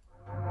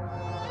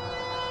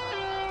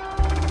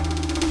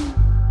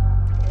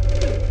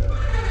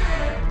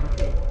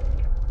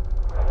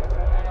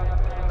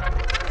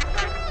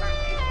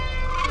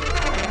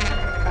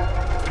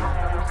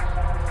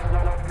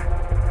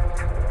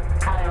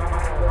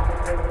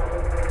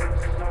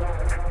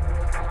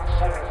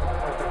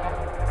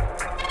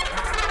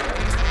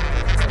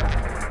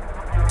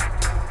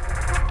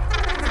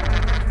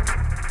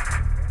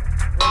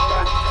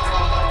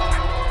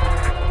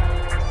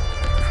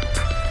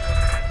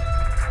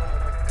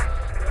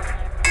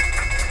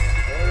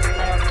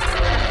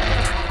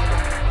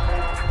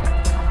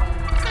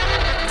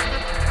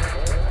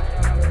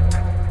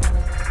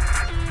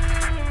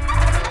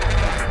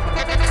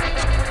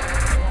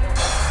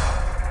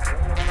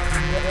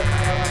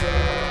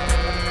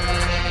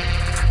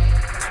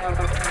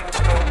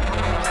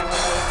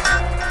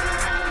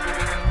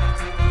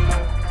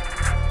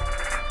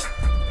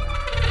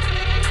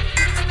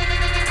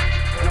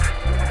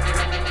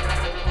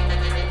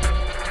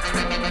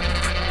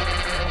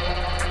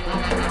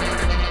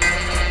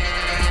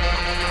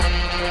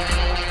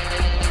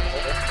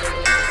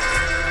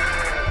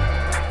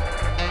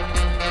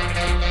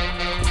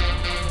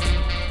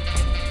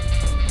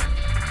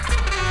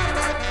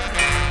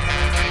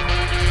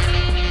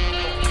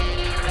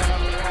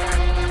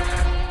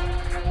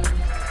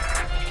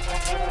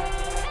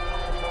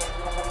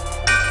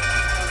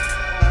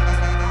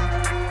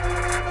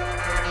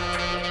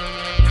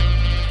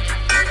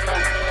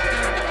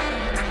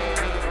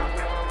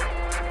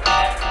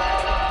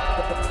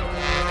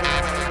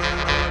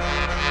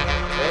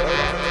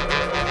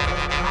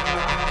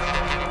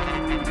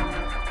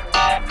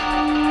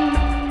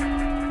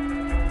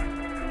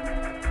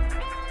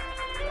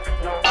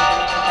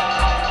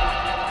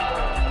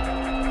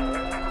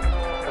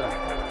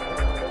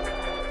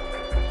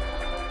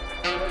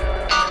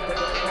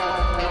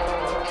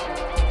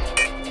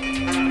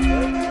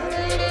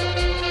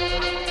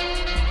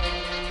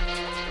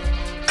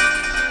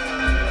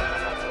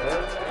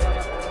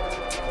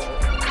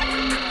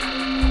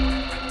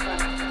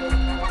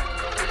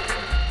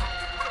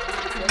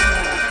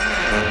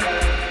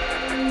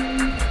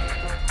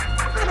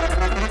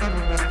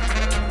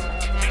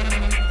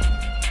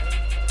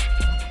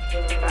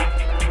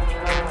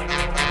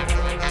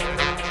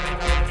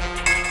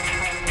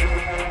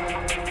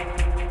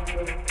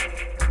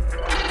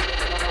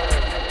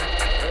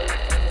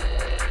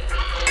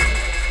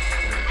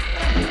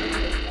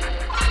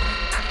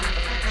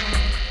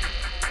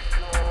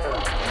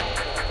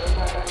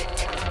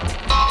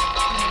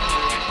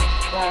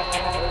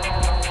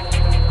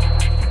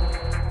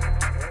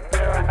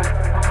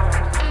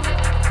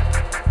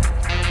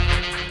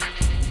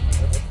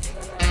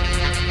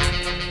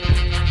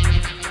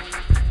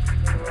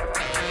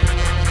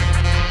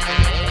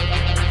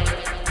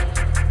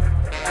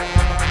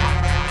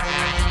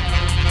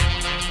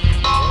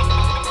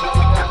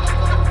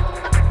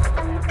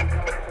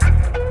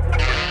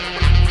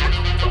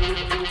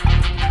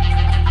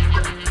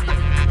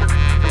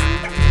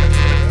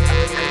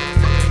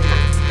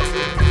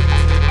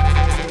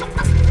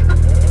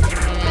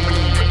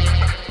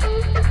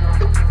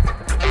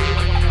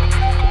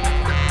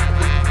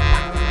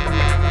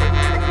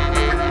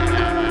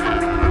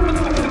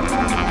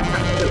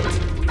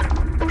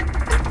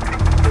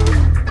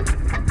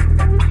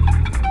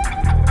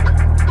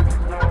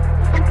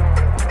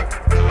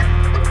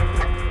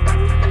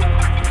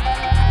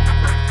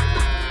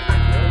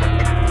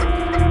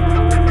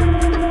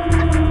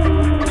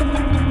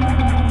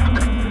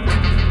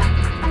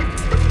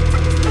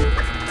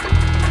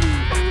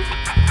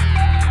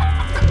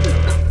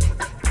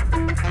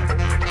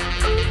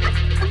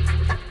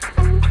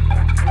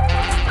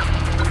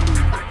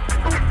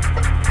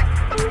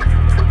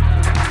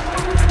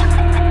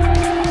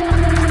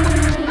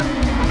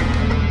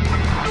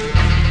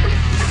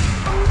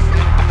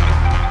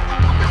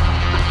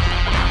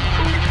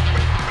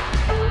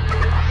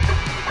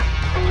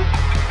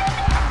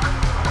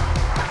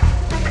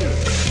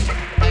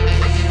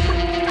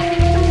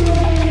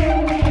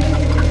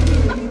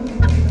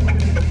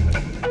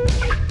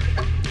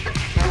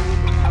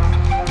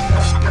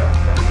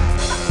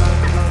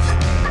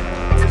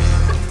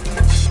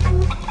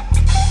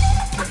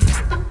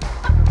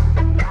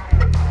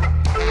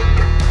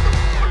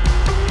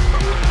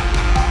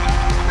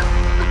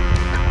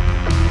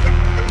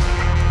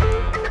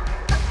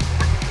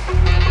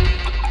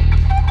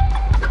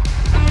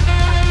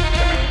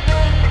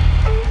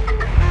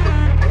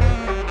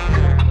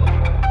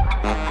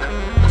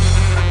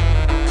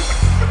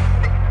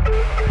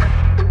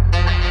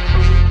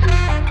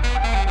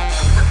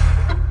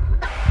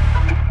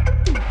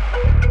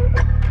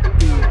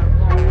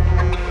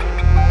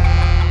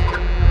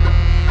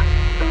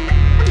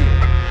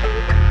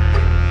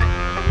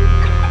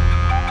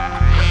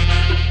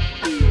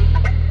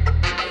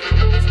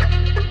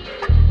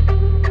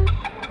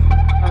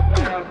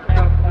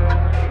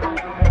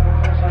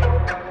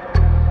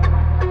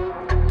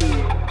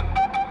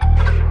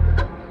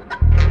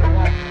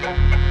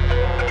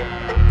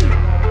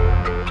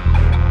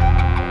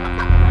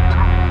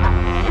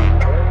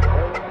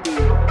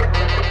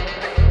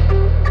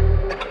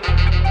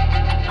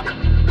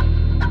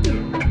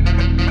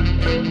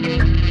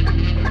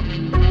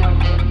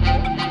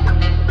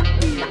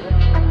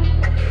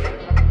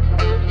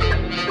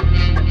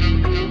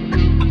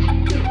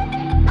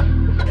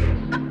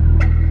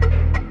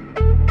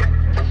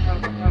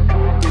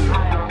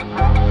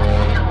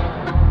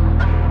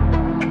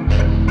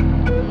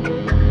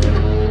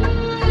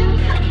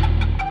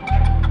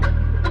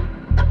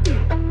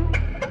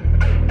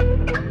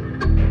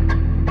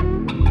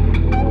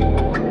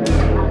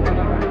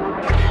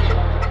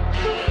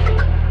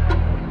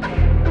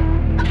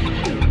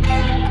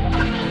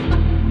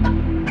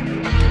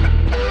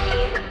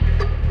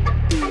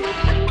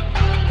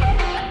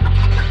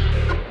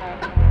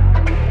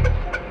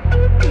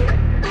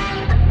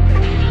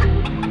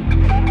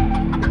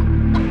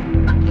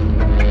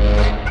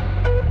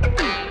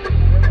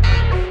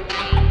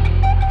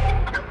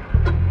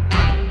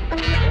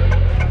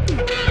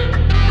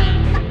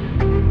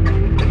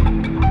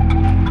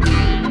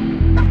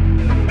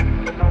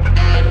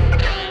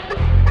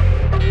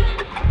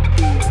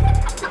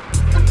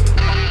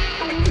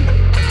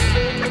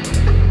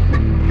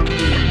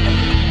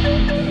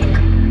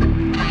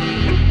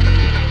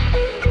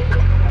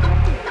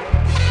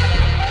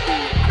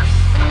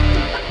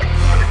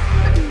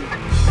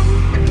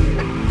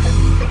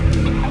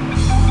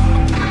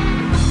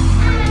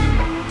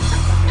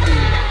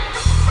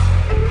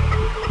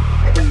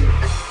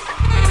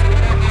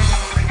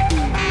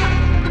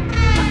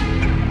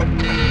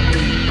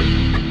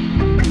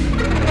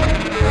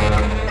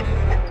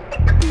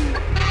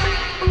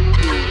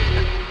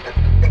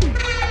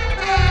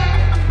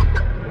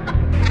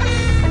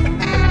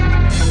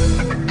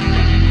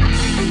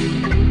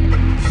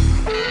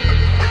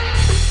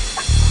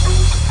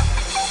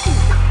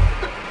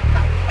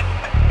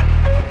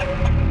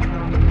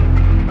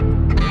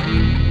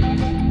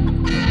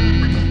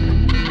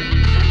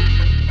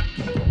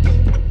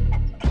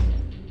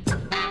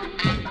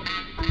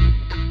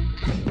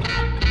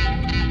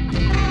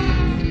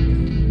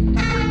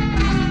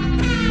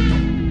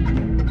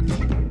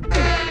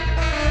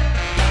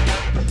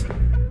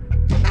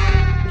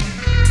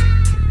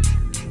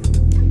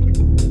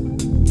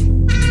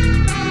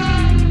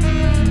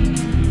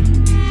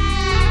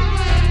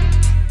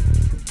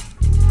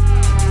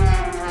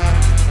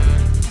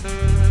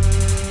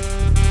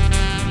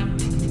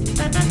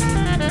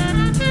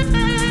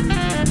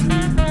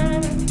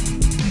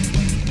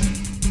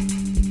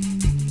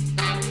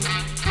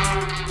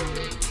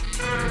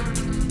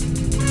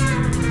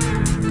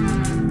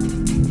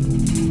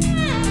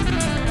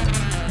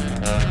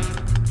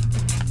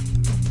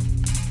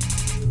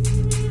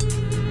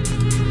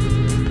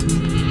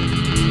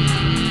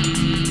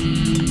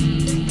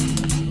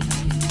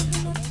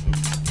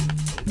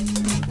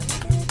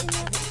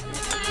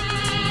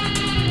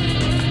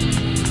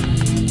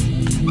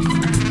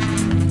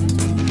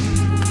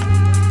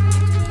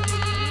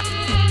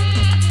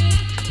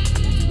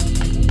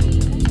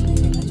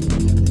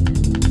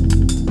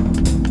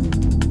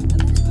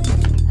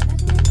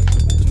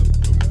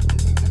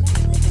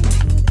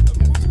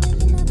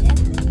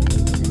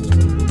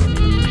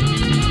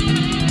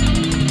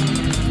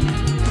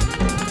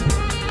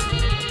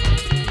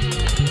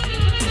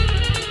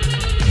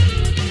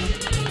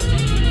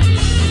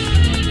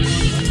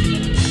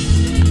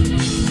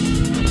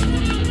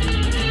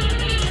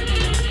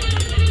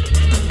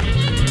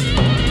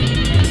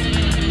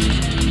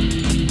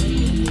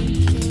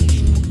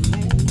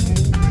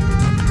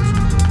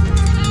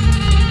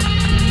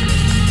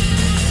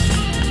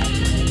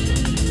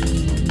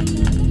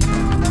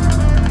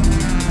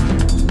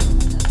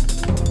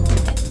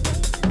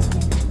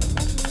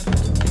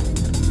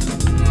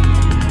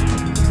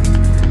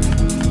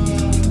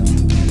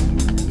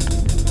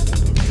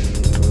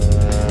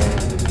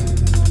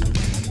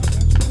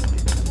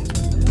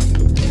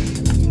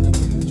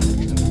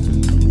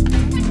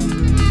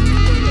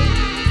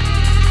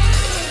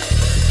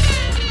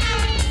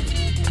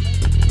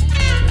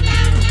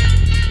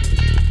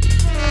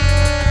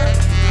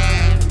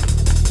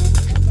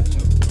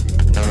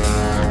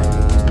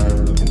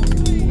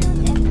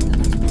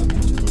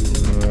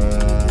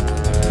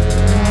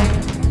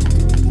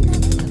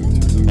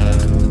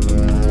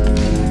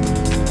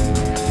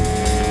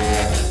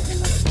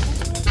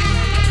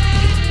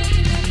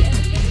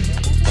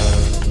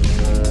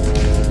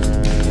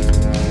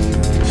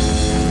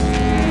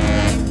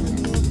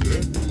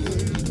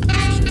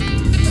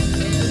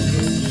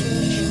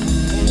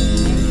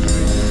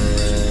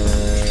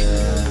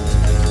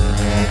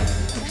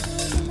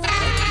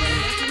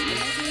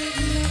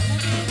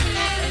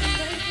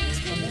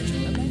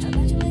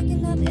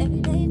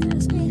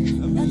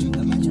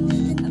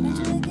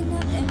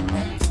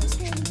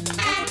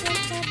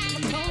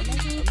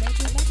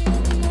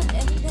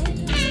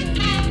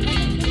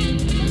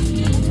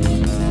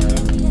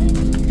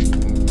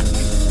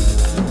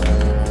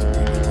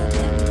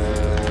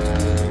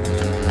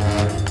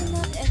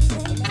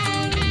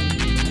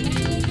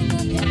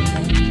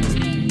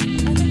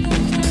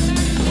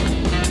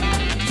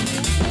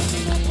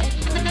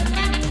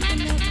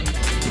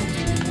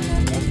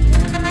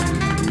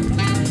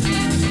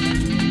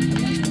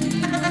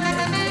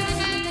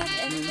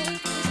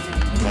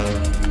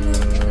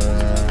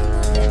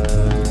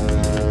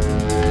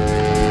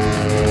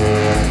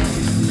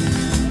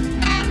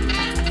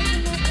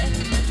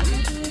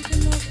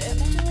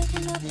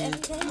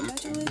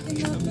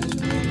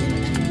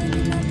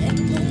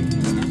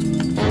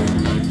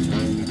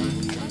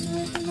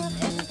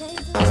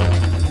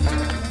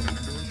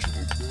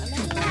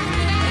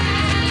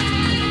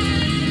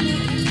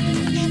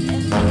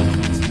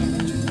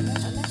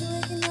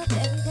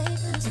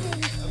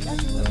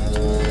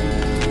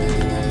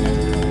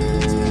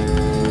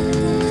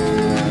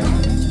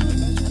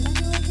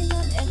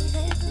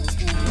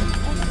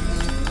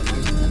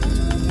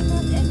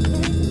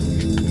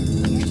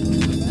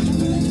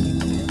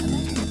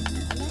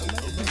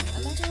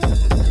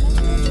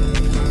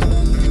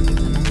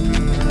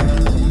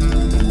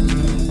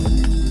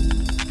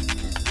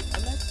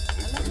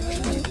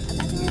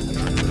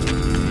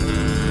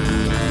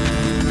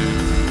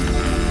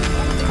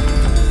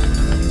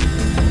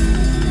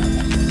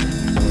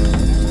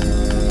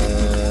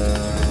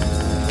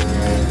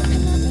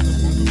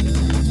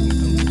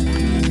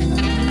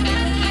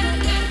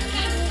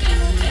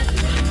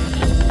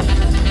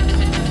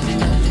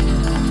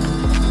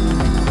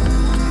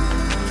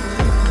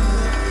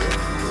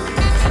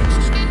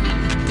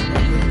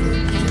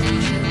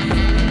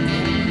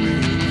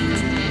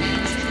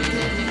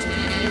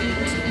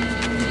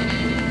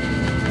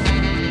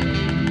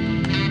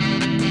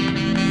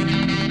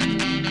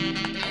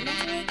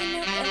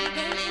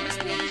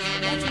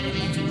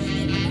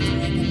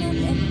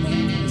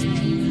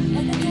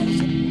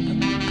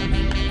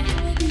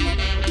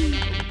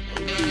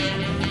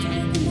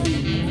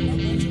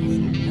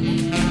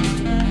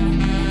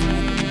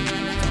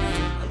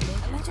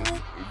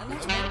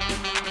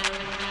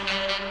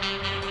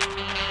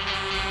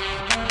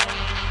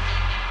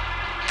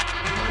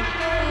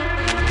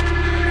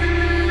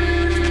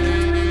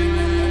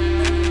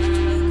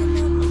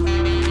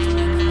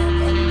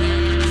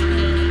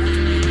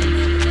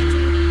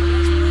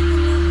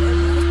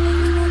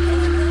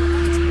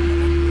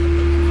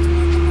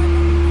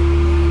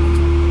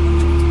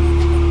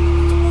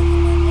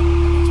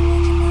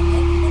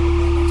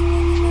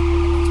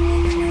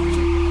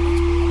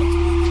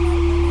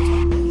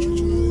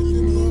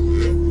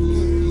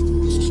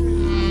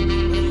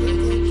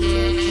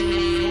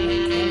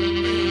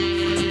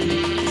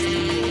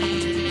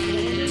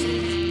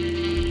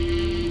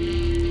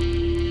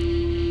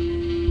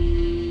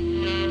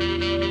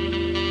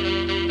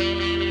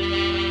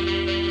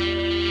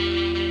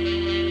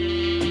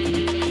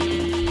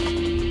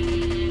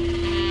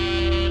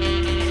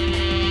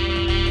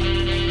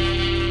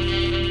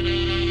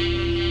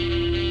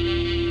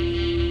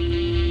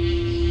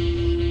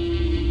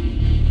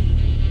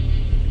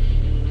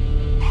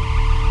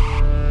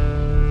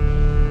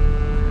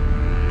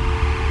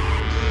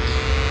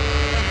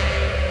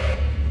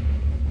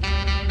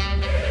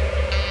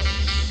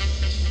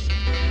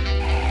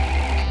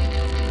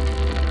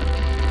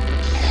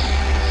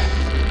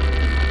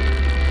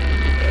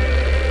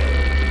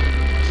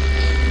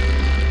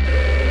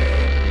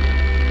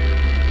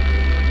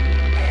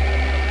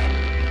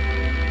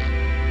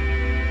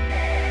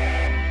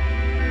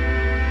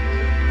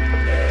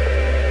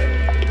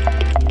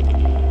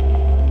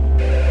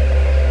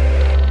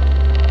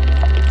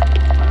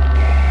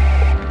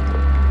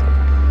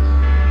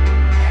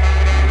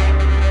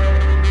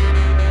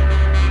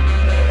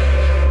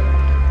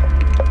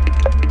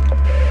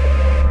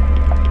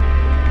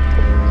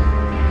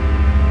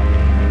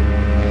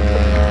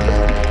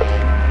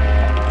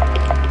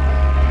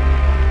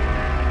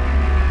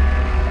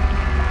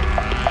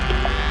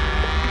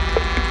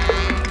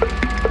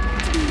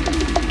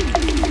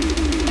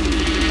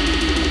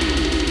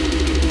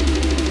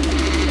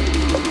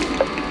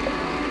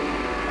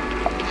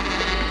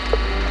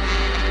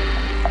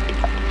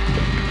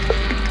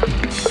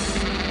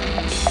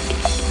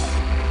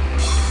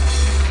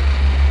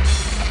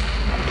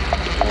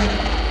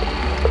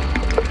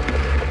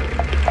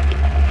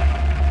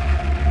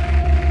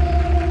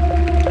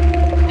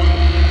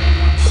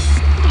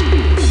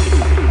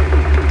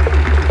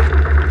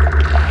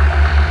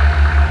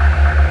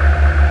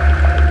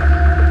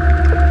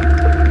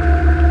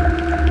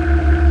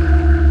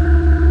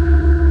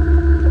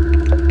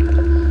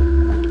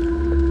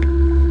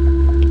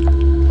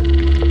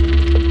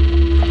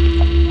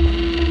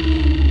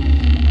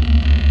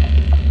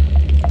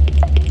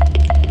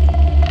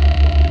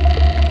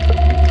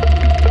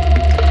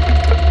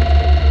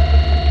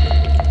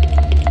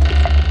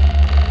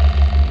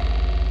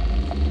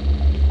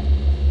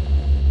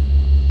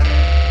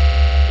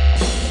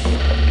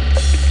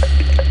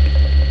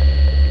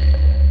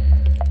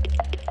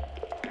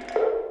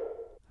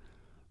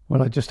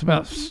 Well, I just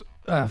about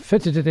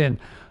fitted it in.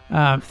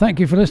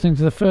 Thank you for listening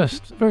to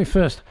the very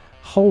first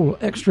whole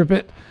extra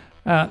bit.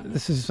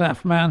 This is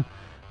Zaf Man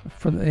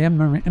for the In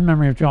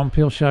Memory of John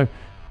Peel show.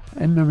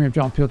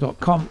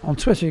 InMemoryOfJohnPeel.com. On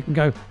Twitter, you can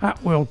go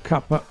at World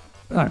Cup.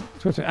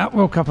 Twitter at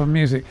World Cup of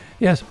Music.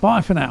 Yes,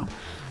 bye for now.